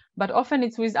kids, but often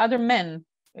it's with other men,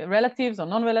 relatives or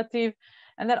non-relative,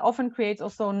 and that often creates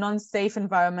also non-safe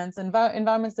environments,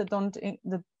 environments that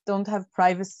don't have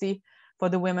privacy for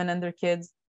the women and their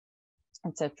kids,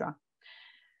 etc.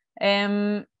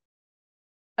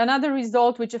 Another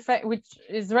result which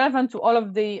is relevant to all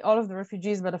of the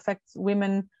refugees but affects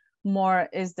women more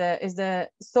is the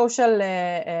social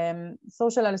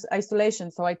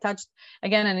isolation. So I touched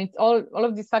again, and it's all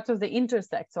of these factors, they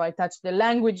intersect. So I touched the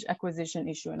language acquisition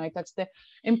issue, and I touched the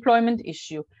employment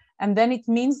issue, and then it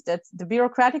means that the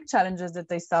bureaucratic challenges that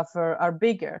they suffer are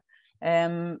bigger.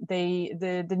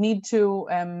 The need to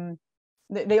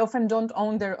they often don't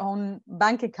own their own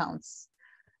bank accounts.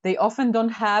 They often don't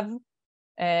have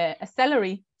a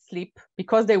salary slip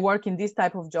because they work in this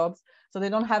type of jobs. So they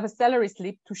don't have a salary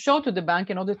slip to show to the bank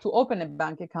in order to open a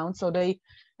bank account. So they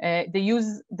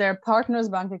use their partner's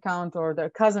bank account or their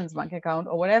cousin's bank account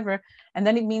or whatever, and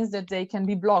then it means that they can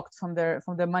be blocked from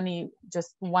their money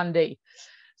just one day.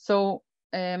 So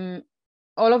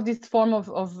all of this form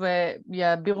of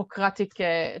bureaucratic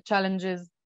challenges,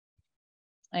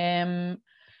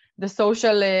 the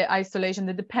social isolation,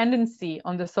 the dependency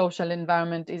on the social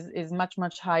environment is much,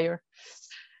 much higher.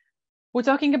 We're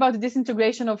talking about the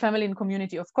disintegration of family and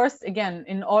community. Of course, again,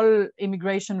 in all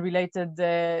immigration-related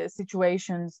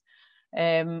situations,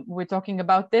 we're talking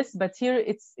about this, but here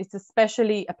it's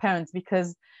especially apparent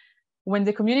because when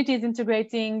the community is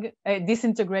disintegrating,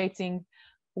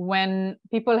 when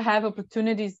people have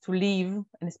opportunities to leave,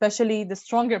 and especially the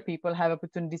stronger people have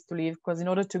opportunities to leave, because in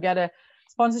order to get a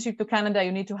sponsorship to Canada,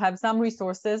 you need to have some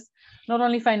resources, not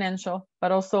only financial,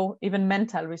 but also even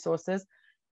mental resources.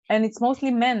 And it's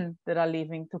mostly men that are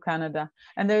leaving to Canada.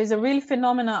 And there is a real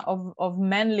phenomena of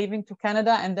men leaving to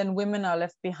Canada, and then women are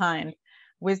left behind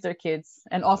with their kids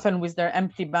and often with their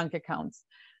empty bank accounts.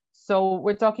 So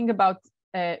we're talking about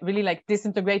really like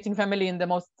disintegrating family in the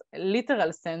most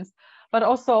literal sense, but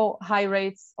also high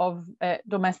rates of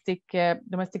domestic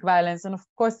violence. And of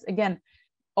course, again,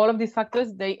 all of these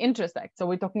factors, they intersect. So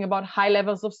we're talking about high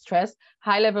levels of stress,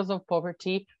 high levels of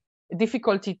poverty,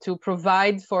 difficulty to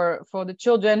provide for the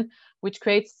children, which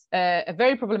creates a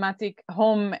very problematic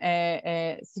home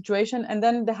situation. And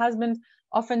then the husband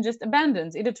often just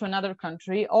abandons either to another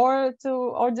country or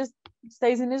just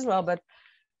stays in Israel,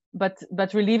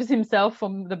 but relieves himself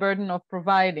from the burden of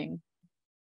providing,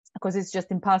 because it's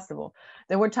just impossible.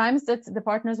 There were times that the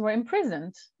partners were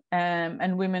imprisoned,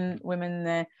 and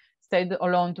women stayed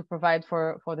alone to provide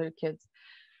for their kids.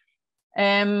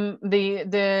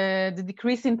 The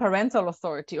decrease in parental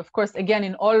authority, of course, again,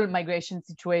 in all migration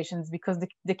situations, because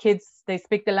the kids, they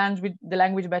speak the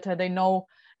language better, they know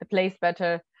the place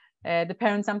better. The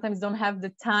parents sometimes don't have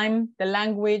the time, the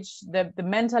language, the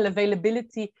mental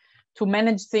availability to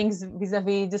manage things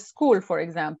vis-a-vis the school, for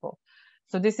example.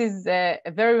 So this is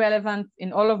very relevant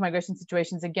in all of migration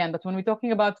situations again. But when we're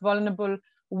talking about vulnerable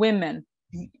women,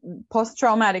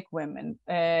 post-traumatic women,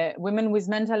 women with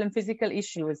mental and physical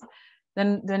issues,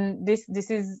 then this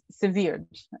is severe.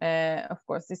 Of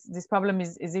course, this problem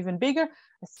is even bigger,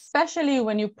 especially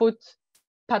when you put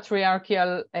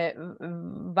patriarchal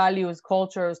values,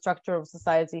 culture, structure of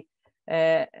society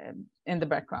in the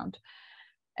background.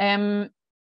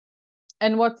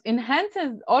 And what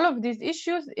enhances all of these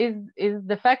issues is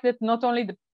the fact that not only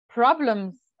the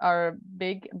problems are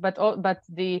big, but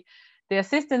the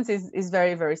assistance is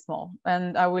very, very small.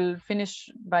 And I will finish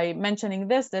by mentioning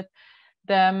this, that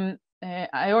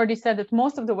I already said that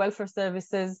most of the welfare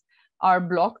services are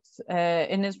blocked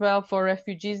in Israel for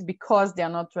refugees because they are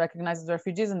not recognized as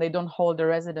refugees and they don't hold a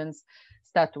residence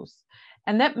status.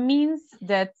 And that means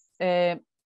that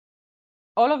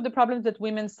all of the problems that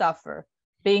women suffer,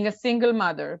 being a single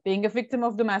mother, being a victim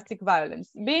of domestic violence,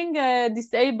 being a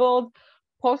disabled,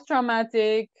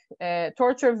 post-traumatic,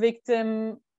 torture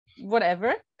victim,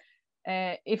 whatever,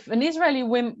 if an Israeli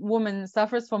woman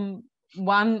suffers from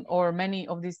one or many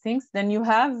of these things, then you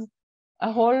have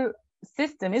a whole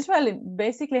system. Israel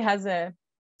basically has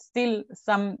still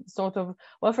some sort of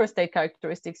welfare state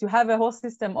characteristics. You have a whole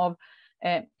system of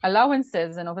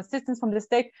allowances and of assistance from the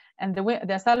state, and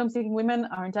the asylum-seeking women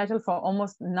are entitled for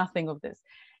almost nothing of this.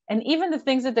 And even the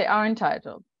things that they are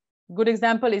entitled, good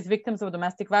example is victims of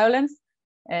domestic violence.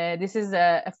 This is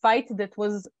a fight that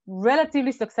was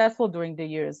relatively successful during the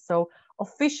years. So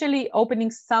officially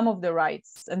opening some of the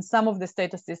rights and some of the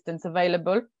state assistance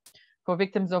available for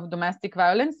victims of domestic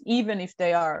violence, even if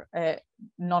they are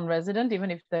non-resident,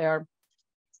 even if they are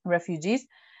refugees.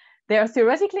 They are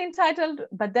theoretically entitled,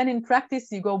 but then in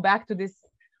practice, you go back to this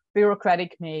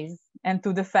bureaucratic maze and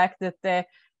to the fact that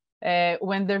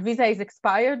when their visa is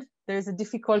expired, there's a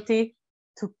difficulty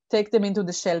to take them into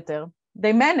the shelter.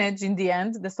 They manage in the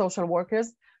end, the social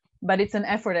workers, but it's an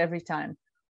effort every time.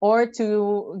 Or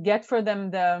to get for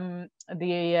them the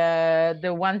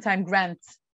one-time grant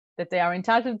that they are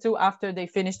entitled to after they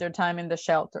finish their time in the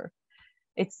shelter.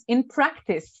 It's in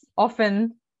practice,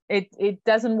 often it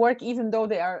doesn't work, even though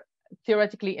they are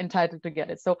theoretically entitled to get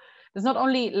it. So there's not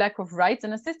only lack of rights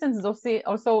and assistance, there's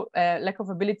also lack of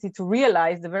ability to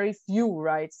realize the very few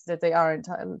rights that they are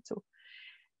entitled to.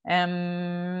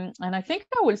 And I think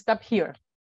I will stop here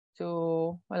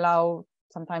to allow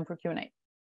some time for Q&A.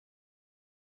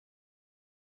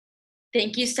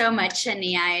 Thank you so much,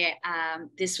 Shani.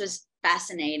 This was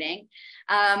fascinating.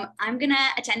 I'm going to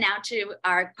attend now to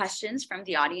our questions from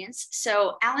the audience.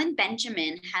 So Alan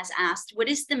Benjamin has asked, what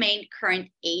is the main current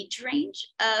age range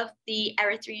of the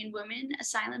Eritrean women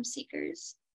asylum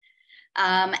seekers?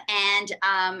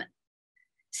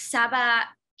 Saba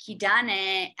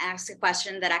Kidane asks a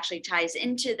question that actually ties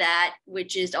into that,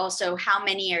 which is also how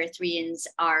many Eritreans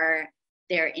are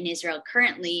there in Israel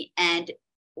currently, and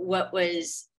what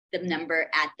was the number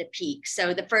at the peak?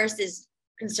 So the first is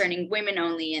concerning women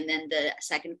only, and then the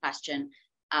second question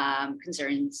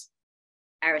concerns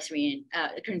Eritrean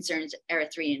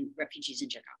refugees in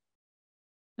general.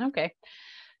 Okay,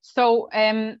 so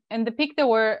in the peak there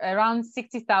were around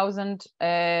 60,000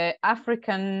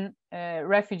 African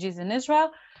refugees in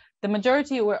Israel. The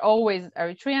majority were always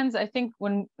Eritreans. I think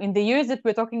when in the years that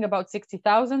we're talking about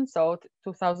 60,000, so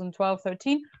 2012,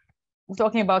 13, we're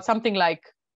talking about something like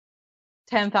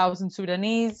 10,000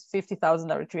 Sudanese, 50,000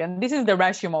 Eritrean. This is the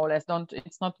ratio, more or less.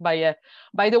 It's not by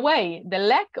the way, the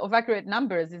lack of accurate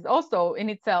numbers is also in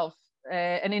itself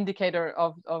an indicator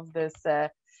of this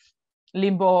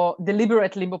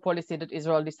deliberate limbo policy that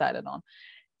Israel decided on.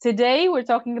 Today, we're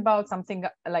talking about something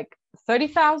like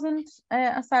 30,000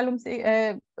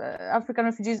 African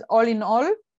refugees, all in all.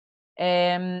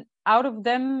 Out of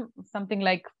them, something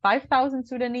like 5,000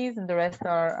 Sudanese, and the rest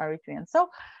are Eritrean.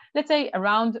 So let's say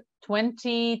around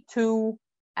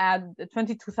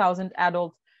 22,000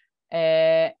 adult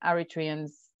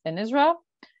Eritreans in Israel.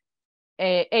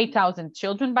 8,000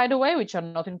 children, by the way, which are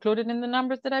not included in the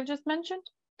numbers that I've just mentioned.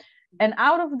 And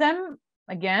out of them,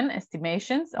 again,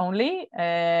 estimations only,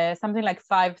 something like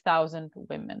 5,000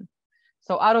 women.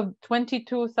 So out of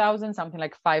 22,000, something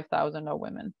like 5,000 are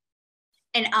women.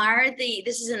 And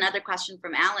this is another question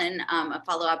from Alan, a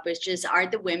follow-up, which is, are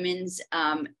the women's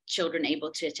children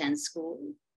able to attend school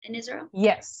in Israel?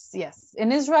 Yes.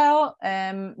 In Israel,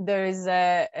 there is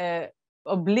a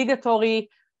obligatory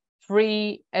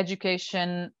free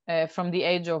education from the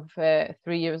age of 3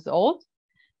 years old.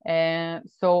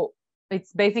 So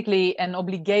it's basically an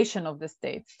obligation of the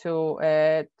state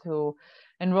to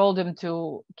enroll them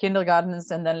to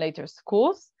kindergartens and then later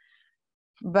schools.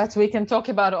 But we can talk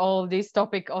about all this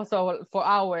topic also for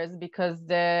hours, because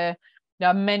there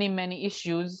are many, many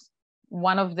issues.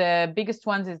 One of the biggest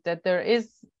ones is that there is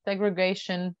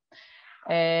segregation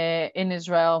in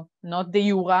Israel, not de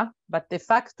jure, but de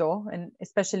facto, and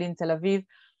especially in Tel Aviv.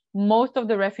 Most of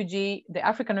the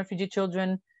African refugee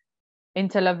children in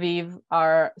Tel Aviv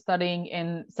are studying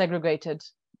in segregated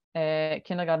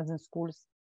kindergartens and schools.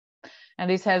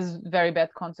 And this has very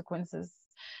bad consequences.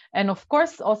 And of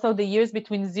course, also the years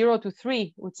between 0 to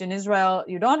 3, which in Israel,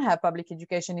 you don't have public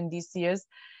education in these years.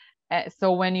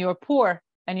 So when you're poor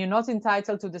and you're not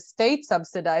entitled to the state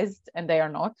subsidized, and they are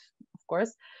not, of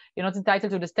course, you're not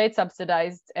entitled to the state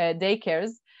subsidized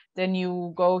daycares, then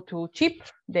you go to cheap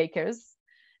daycares.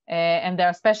 And there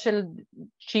are special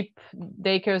cheap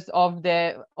daycares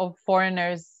of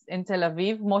foreigners in Tel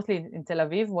Aviv, mostly in Tel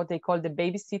Aviv, what they call the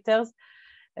babysitters.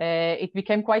 It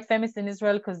became quite famous in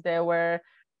Israel because there were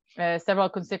several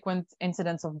consequent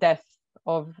incidents of death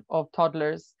of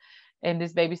toddlers in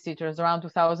these babysitters around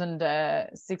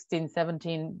 2016,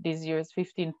 17, these years,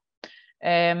 15.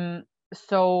 And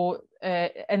the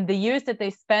years that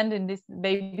they spend in these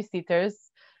babysitters,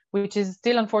 which is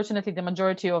still unfortunately the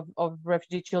majority of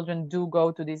refugee children do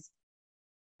go to these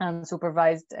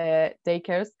unsupervised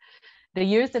daycares. The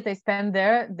years that they spend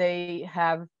there, they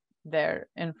have their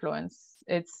influence.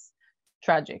 It's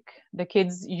tragic. The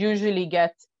kids usually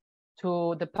get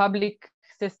to the public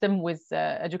system with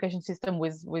education system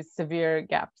with severe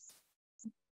gaps.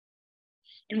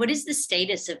 And what is the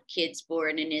status of kids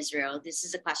born in Israel? This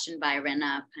is a question by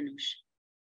Rena Panush.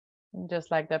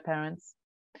 Just like their parents.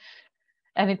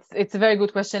 And it's a very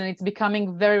good question, and it's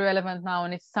becoming very relevant now,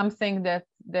 and it's something that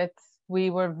we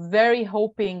were very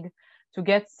hoping to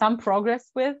get some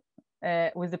progress with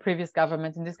the previous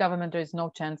government. In this government, there is no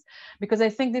chance, because I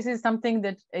think this is something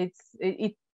that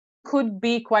could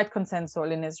be quite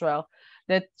consensual in Israel,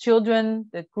 that children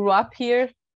that grew up here,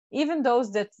 even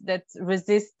those that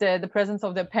resist the presence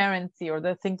of their parents here, or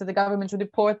that think that the government should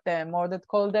deport them, or that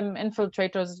call them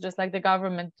infiltrators, just like the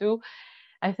government do,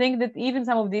 I think that even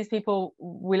some of these people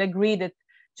will agree that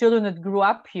children that grew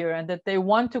up here and that they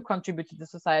want to contribute to the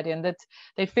society and that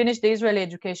they finished the Israeli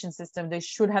education system, they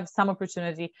should have some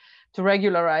opportunity to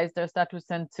regularize their status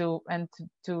and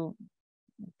to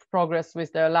progress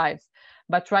with their lives.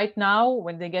 But right now,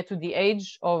 when they get to the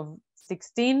age of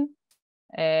 16,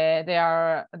 they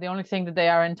are the only thing that they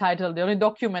are entitled, the only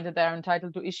document that they are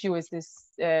entitled to issue is this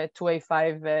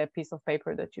 2A5 piece of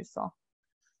paper that you saw.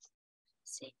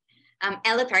 See.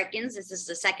 Ella Perkins, this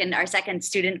is our second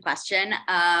student question,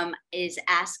 is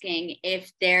asking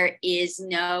if there is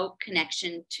no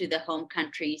connection to the home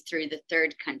country through the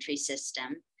third country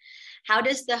system. How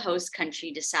does the host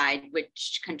country decide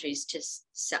which countries to,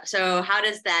 so how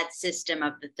does that system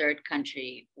of the third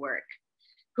country work?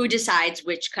 Who decides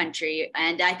which country?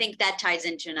 And I think that ties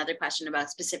into another question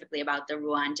specifically about the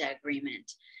Rwanda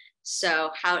agreement. So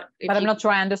how, but I'm not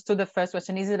sure I understood the first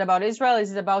question. Is it about Israel?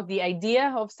 Is it about the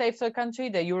idea of safe third country,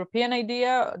 the European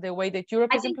idea, the way that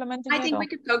Europe is implementing it? I think we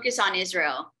could focus on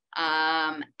Israel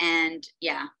and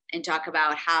talk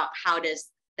about how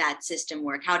does that system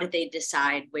work? How did they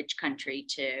decide which country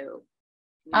to?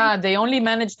 They only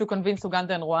managed to convince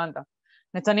Uganda and Rwanda.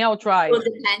 Netanyahu tried. It will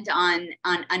depend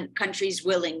on countries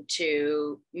willing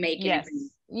to make it.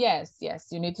 Yes.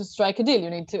 You need to strike a deal. You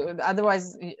need to,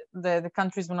 otherwise the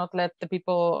countries will not let the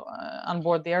people on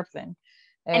board the airplane.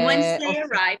 And once they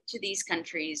arrive to these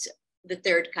countries, the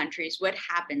third countries, what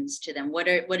happens to them? What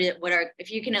are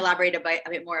if you can elaborate a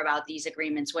bit more about these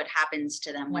agreements, what happens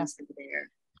to them once they're there?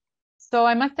 So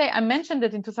I must say, I mentioned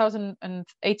that in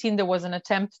 2018 there was an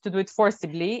attempt to do it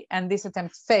forcibly, and this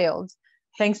attempt failed,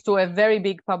 thanks to a very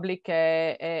big public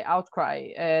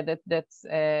outcry that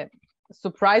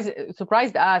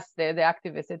surprised us, the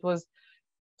activists. It was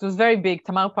very big.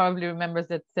 Tamar probably remembers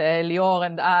that Lior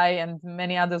and I and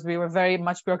many others, we were very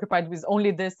much preoccupied with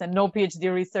only this and no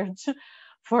PhD research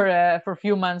for a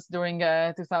few months during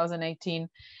 2018,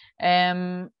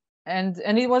 and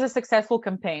it was a successful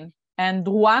campaign. And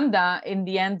Rwanda, in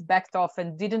the end, backed off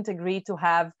and didn't agree to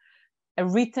have a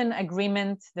written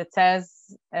agreement that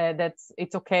says that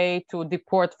it's okay to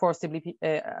deport forcibly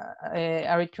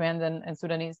Eritreans and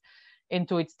Sudanese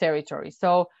into its territory.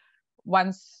 So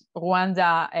once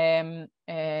Rwanda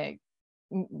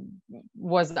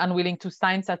was unwilling to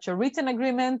sign such a written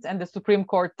agreement, and the Supreme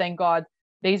Court, thank God,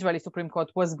 the Israeli Supreme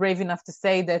Court was brave enough to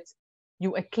say that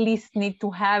you at least need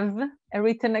to have a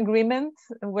written agreement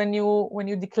when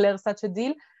you declare such a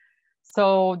deal.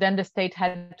 So then the state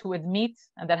had to admit,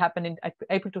 and that happened in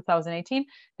April 2018,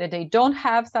 that they don't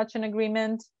have such an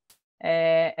agreement,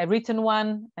 a written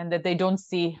one, and that they don't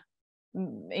see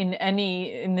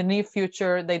in the near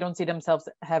future, they don't see themselves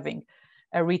having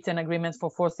a written agreement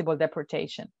for forcible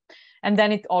deportation. And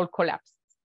then it all collapsed,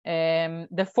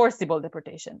 the forcible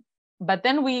deportation. But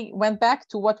then we went back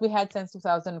to what we had since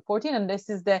 2014, and this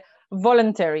is the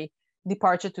voluntary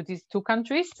departure to these two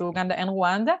countries, to Uganda and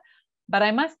Rwanda. But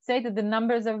I must say that the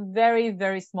numbers are very,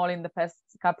 very small in the past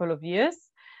couple of years.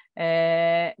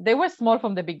 They were small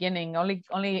from the beginning. Only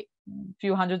a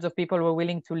few hundreds of people were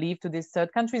willing to leave to these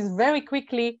third countries. Very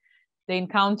quickly, they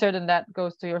encountered, and that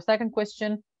goes to your second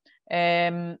question,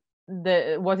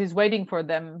 what is waiting for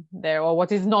them there, or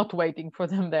what is not waiting for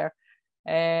them there.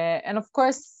 And of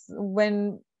course,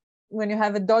 when you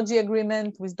have a dodgy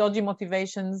agreement with dodgy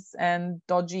motivations and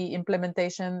dodgy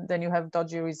implementation, then you have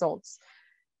dodgy results.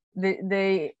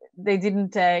 They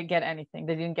didn't get anything.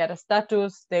 They didn't get a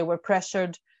status. They were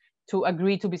pressured to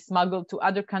agree to be smuggled to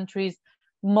other countries.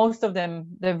 Most of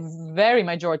them, the very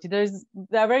majority, there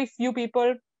are very few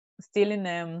people still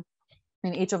in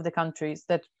each of the countries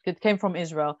that came from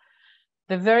Israel.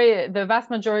 The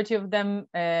vast majority of them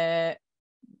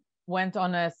went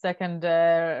on a second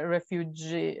refuge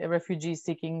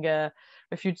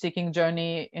seeking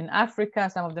journey in Africa.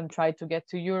 Some of them tried to get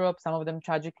to Europe. Some of them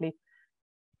tragically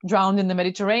drowned in the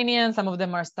Mediterranean. Some of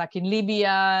them are stuck in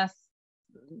Libya.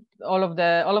 All of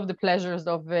the pleasures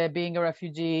of being a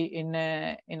refugee in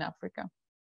Africa.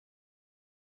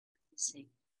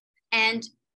 And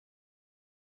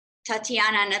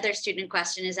Tatiana, another student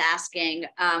question, is asking,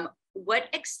 to what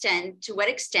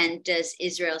extent does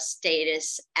Israel's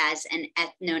status as an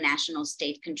ethno-national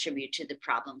state contribute to the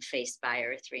problem faced by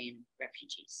Eritrean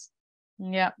refugees?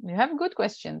 Yeah, you have good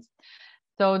questions.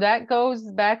 So that goes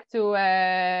back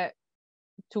to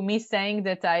me saying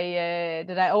that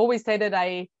I always say that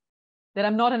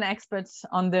I'm not an expert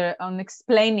on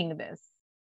explaining this.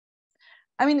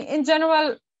 I mean, in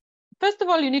general, first of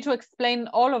all, you need to explain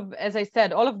all of, as I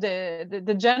said, all of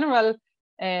the general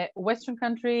Western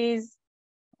countries,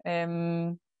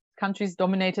 countries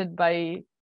dominated by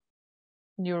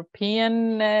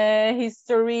European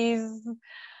histories,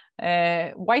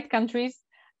 white countries.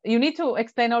 You need to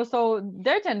explain also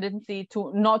their tendency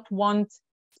to not want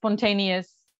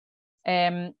spontaneous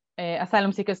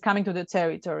asylum seekers coming to the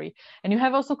territory. And you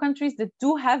have also countries that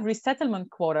do have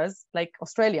resettlement quotas, like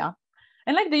Australia,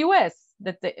 and like the US,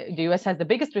 that the US has the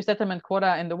biggest resettlement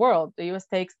quota in the world. The US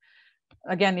takes,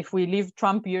 again, if we leave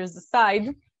Trump years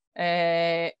aside,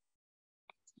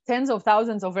 tens of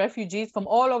thousands of refugees from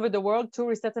all over the world to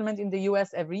resettlement in the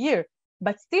US every year,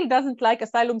 but still doesn't like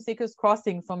asylum seekers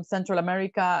crossing from Central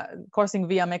America, crossing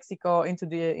via Mexico into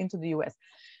the US.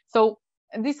 So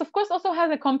this, of course, also has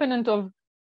a component of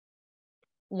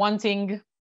wanting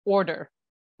order,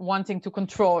 wanting to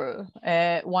control,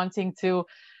 wanting to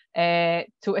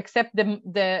accept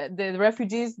the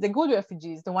refugees, the good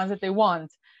refugees, the ones that they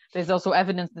want. There's also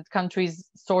evidence that countries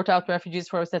sort out refugees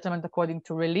for resettlement according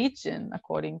to religion,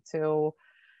 according to,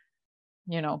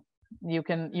 you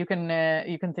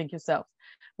can think yourself,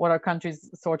 what are countries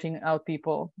sorting out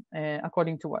people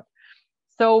according to what?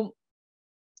 So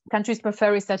countries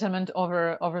prefer resettlement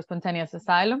over spontaneous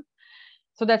asylum.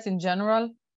 So that's in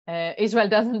general. Israel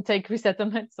doesn't take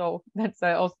resettlement, so that's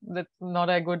not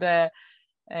a good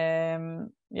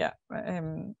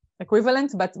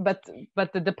equivalent, but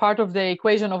the part of the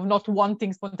equation of not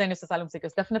wanting spontaneous asylum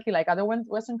seekers, definitely like other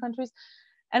Western countries.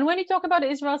 And when you talk about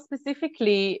Israel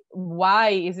specifically, why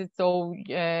is it so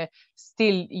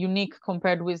still unique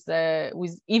compared with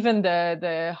even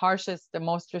the harshest, the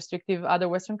most restrictive other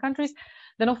Western countries?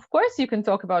 Then of course you can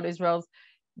talk about Israel's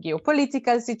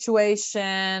geopolitical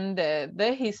situation,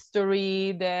 the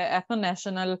history, the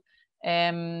ethno-national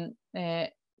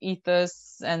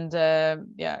ethos and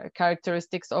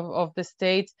characteristics of the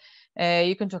state.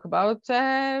 You can talk about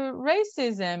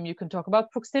racism, you can talk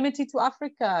about proximity to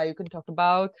Africa, you can talk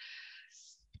about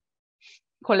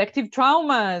collective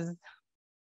traumas,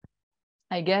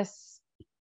 I guess.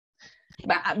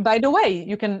 By the way,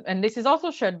 you can, and this is also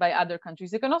shared by other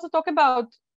countries, you can also talk about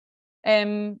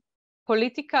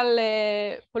political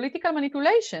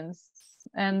manipulations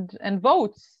and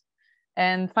votes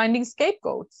and finding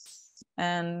scapegoats.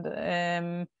 And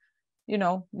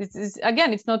this is,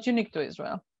 again, it's not unique to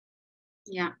Israel.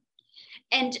 Yeah.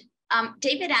 And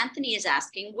David Anthony is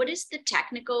asking, what is the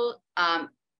technical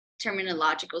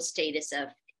terminological status of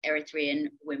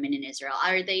Eritrean women in Israel?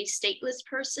 Are they stateless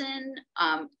person?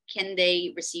 Can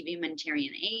they receive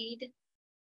humanitarian aid?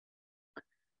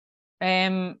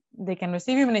 They can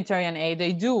receive humanitarian aid.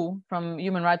 They do from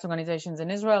human rights organizations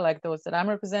in Israel, like those that I'm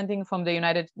representing, from the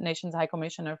United Nations High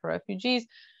Commissioner for Refugees,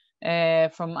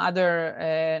 from other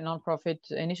nonprofit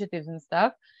initiatives and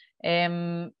stuff.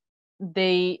 Their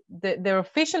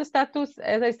official status,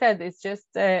 as I said, is just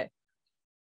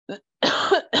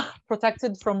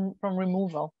protected from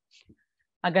removal.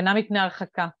 Agana mipnei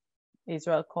harhaka,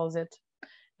 Israel calls it.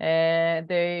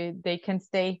 They can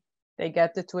stay. They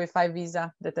get the 2A5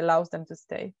 visa that allows them to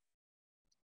stay.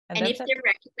 And if they're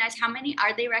recognized, how many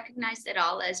are they recognized at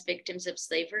all as victims of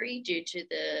slavery due to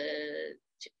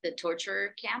the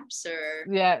torture camps? Or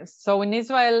yeah, so in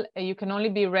Israel you can only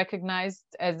be recognized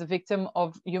as a victim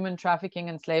of human trafficking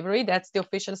and slavery. That's the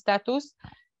official status.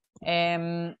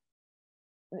 There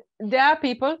are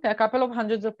a couple of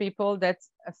hundreds of people that,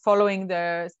 following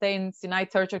the stay in Sinai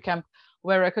torture camp,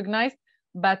 were recognized,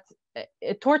 but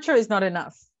torture is not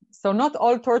enough. So not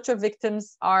all torture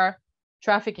victims are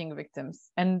trafficking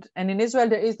victims, and in Israel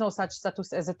there is no such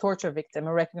status as a torture victim,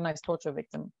 a recognized torture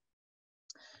victim.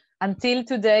 Until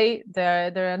today,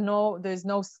 there's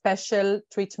no special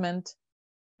treatment,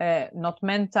 not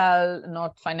mental,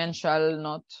 not financial,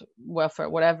 not welfare,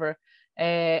 whatever,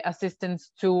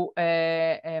 assistance to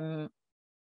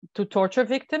torture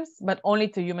victims, but only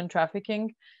to human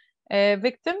trafficking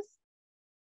victims.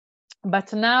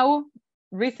 But now,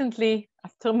 recently,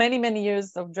 after many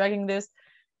years of dragging this,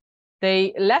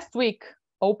 they last week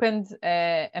opened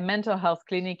a mental health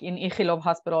clinic in Ichilov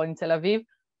Hospital in Tel Aviv,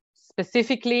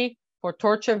 specifically for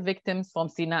torture victims from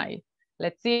Sinai.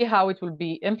 Let's see how it will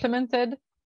be implemented,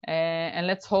 and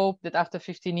let's hope that after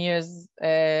 15 years,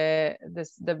 the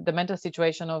mental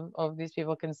situation of these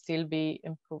people can still be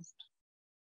improved.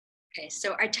 Okay,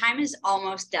 so our time is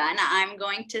almost done. I'm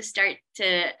going to start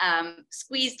to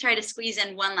try to squeeze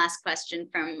in one last question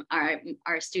from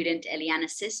our student Eliana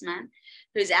Sisman,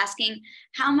 who's asking,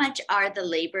 how much are the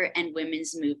labor and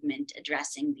women's movement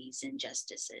addressing these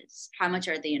injustices? How much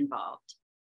are they involved?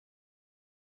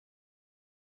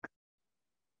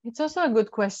 It's also a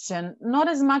good question. Not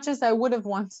as much as I would have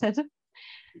wanted.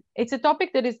 It's a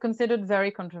topic that is considered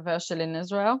very controversial in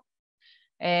Israel.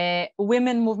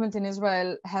 Women movement in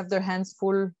Israel have their hands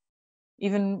full,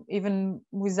 even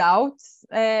without,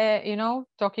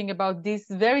 talking about this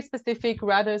very specific,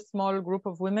 rather small group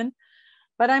of women.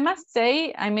 But I must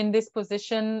say, I'm in this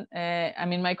position,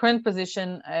 I'm in my current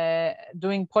position,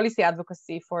 doing policy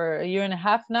advocacy for a year and a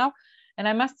half now. And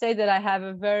I must say that I have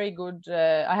a very good,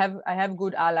 I have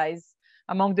good allies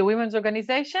among the women's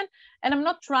organization. And I'm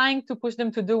not trying to push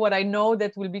them to do what I know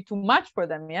that will be too much for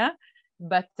them, yeah?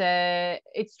 But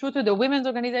it's true to the women's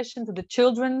organization, to the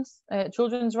children's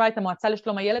right, the Moatza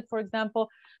Leshlom Hayeled, for example.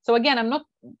 So again,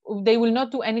 they will not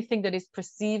do anything that is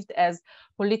perceived as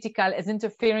political, as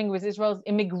interfering with Israel's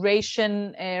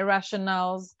immigration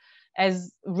rationales,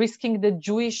 as risking the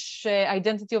Jewish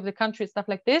identity of the country, stuff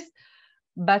like this.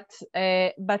 But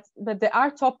there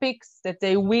are topics that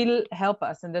they will help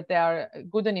us and that they are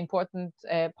good and important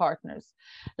partners.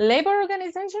 Labor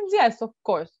organizations, yes, of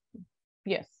course,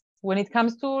 yes. When it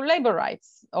comes to labor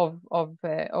rights of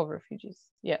refugees,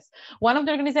 yes. One of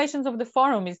the organizations of the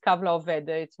forum is Kavla Oved.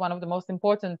 It's one of the most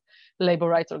important labor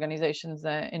rights organizations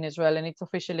in Israel, and it's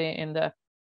officially in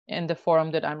the forum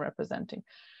that I'm representing.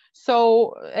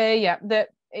 So yeah,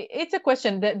 it's a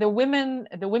question. The women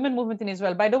movement in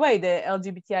Israel, by the way, the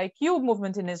LGBTIQ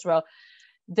movement in Israel,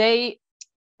 they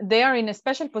are in a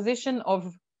special position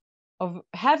of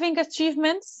having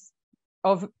achievements,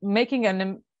 of making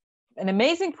an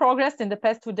amazing progress in the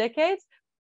past 2 decades,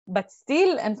 but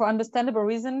still, and for understandable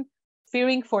reason,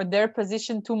 fearing for their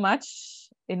position too much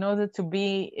in order to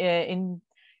be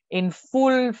in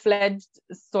full-fledged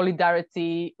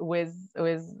solidarity with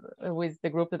the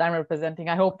group that I'm representing.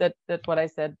 I hope that what I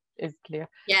said is clear.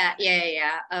 Yeah.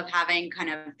 Of having kind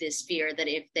of this fear that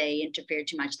if they interfere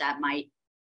too much, that might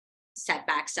set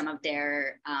back some of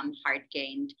their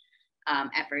hard-gained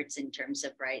efforts in terms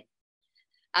of right.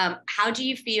 How do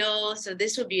you feel? So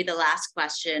this will be the last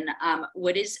question.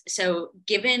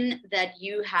 Given that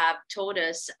you have told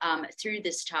us through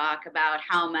this talk about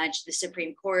how much the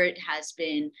Supreme Court has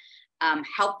been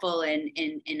helpful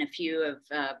in a few of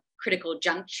critical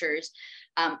junctures,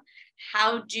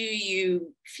 how do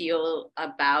you feel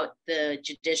about the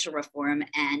judicial reform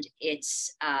and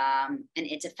its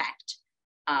effect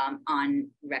on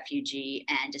refugee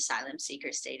and asylum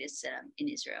seeker status in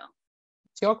Israel?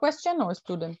 It's your question or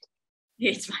student?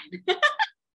 It's fine.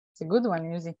 It's a good one,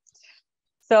 Yuzi.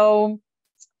 So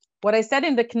what I said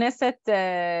in the Knesset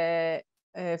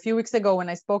a few weeks ago when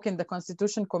I spoke in the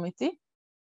Constitution Committee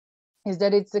is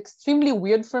that it's extremely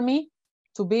weird for me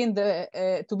to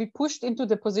be pushed into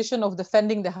the position of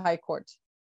defending the High Court.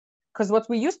 Because what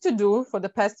we used to do for the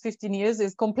past 15 years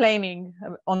is complaining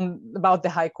about the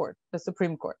High Court, the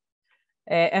Supreme Court,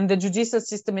 and the judicial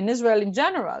system in Israel in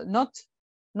general,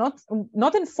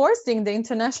 not enforcing the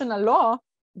international law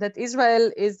that Israel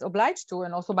is obliged to,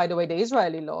 and also, by the way, the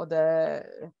Israeli law, the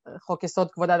Chok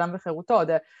Yesod Kvod Adam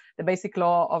V'Cheruto, the basic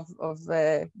law of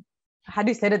how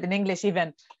do you say that in English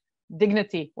even?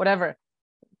 Dignity, whatever,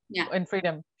 yeah, and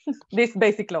freedom. This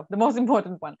basic law, the most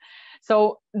important one.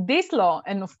 So this law,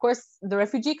 and of course the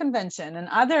Refugee Convention and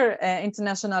other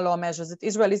international law measures that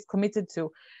Israel is committed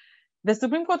to, the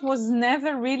Supreme Court was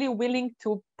never really willing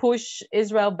to push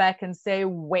Israel back and say,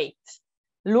 wait,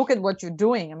 look at what you're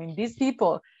doing. I mean, these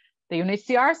people, the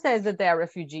UNHCR says that they are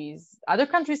refugees. Other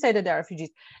countries say that they are refugees.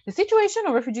 The situation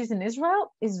of refugees in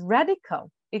Israel is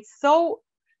radical. It's so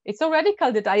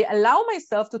radical that I allow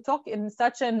myself to talk in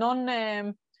such a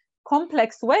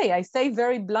non-complex way. I say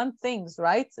very blunt things,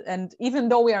 right? And even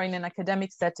though we are in an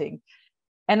academic setting,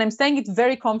 and I'm saying it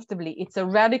very comfortably, it's a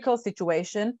radical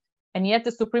situation. And yet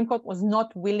the Supreme Court was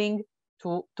not willing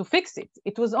to fix it.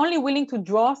 It was only willing to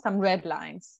draw some red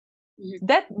lines.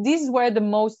 Mm-hmm. These were the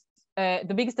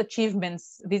biggest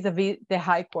achievements vis-a-vis the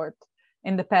High Court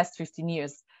in the past 15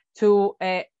 years, to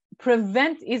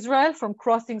prevent Israel from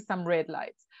crossing some red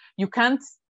lines. You can't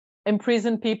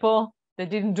imprison people that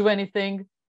didn't do anything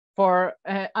for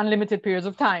unlimited periods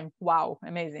of time. Wow,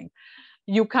 amazing.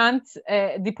 You can't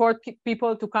deport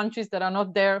people to countries that are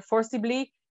not there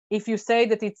forcibly. If you say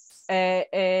that it's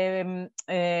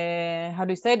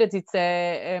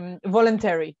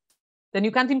voluntary, then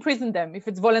you can't imprison them. If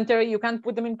it's voluntary, you can't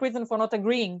put them in prison for not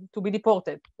agreeing to be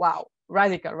deported. Wow,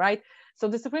 radical, right? So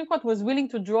the Supreme Court was willing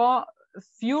to draw a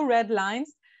few red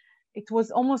lines. It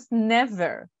was almost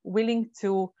never willing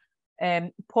to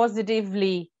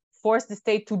positively force the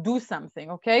state to do something,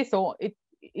 okay? So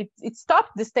it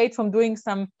stopped the state from doing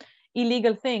some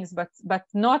illegal things, but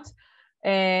not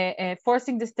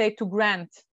forcing the state to grant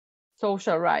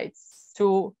social rights,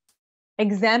 to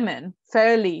examine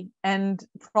fairly and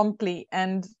promptly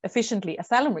and efficiently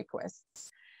asylum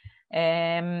requests.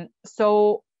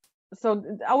 So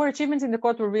our achievements in the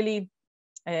court were really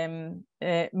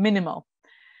minimal.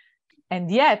 And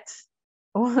yet,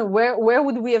 where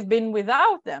would we have been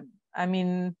without them? I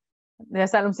mean, the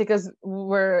asylum seekers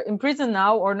were in prison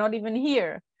now or not even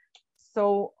here.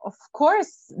 So, of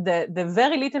course, the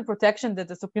very little protection that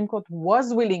the Supreme Court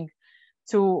was willing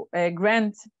to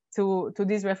grant to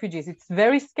these refugees, it's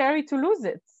very scary to lose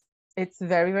it. It's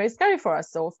very, very scary for us.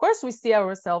 So, of course, we see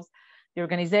ourselves, the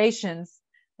organizations,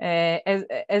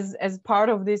 as part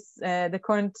of this, the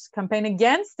current campaign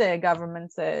against the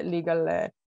government's legal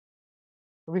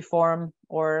reform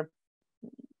or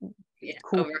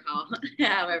overhaul,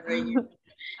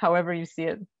 however you see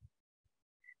it.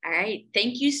 All right.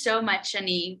 Thank you so much,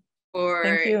 Shani, for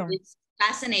this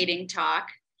fascinating talk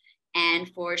and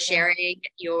for sharing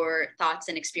your thoughts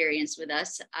and experience with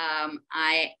us.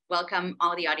 I welcome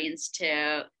all the audience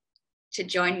to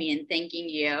join me in thanking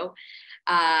you.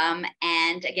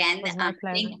 And again,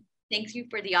 thank you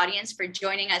for the audience for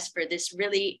joining us for this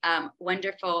really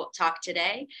wonderful talk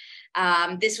today.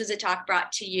 This was a talk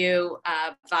brought to you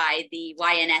by the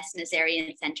YNS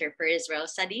Nazarian Center for Israel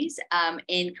Studies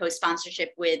in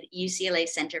co-sponsorship with UCLA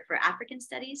Center for African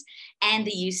Studies and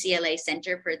the UCLA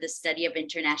Center for the Study of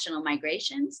International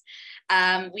Migrations.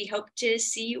 We hope to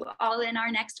see you all in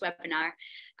our next webinar.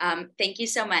 Thank you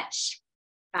so much.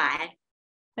 Bye.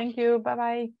 Thank you.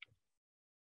 Bye-bye.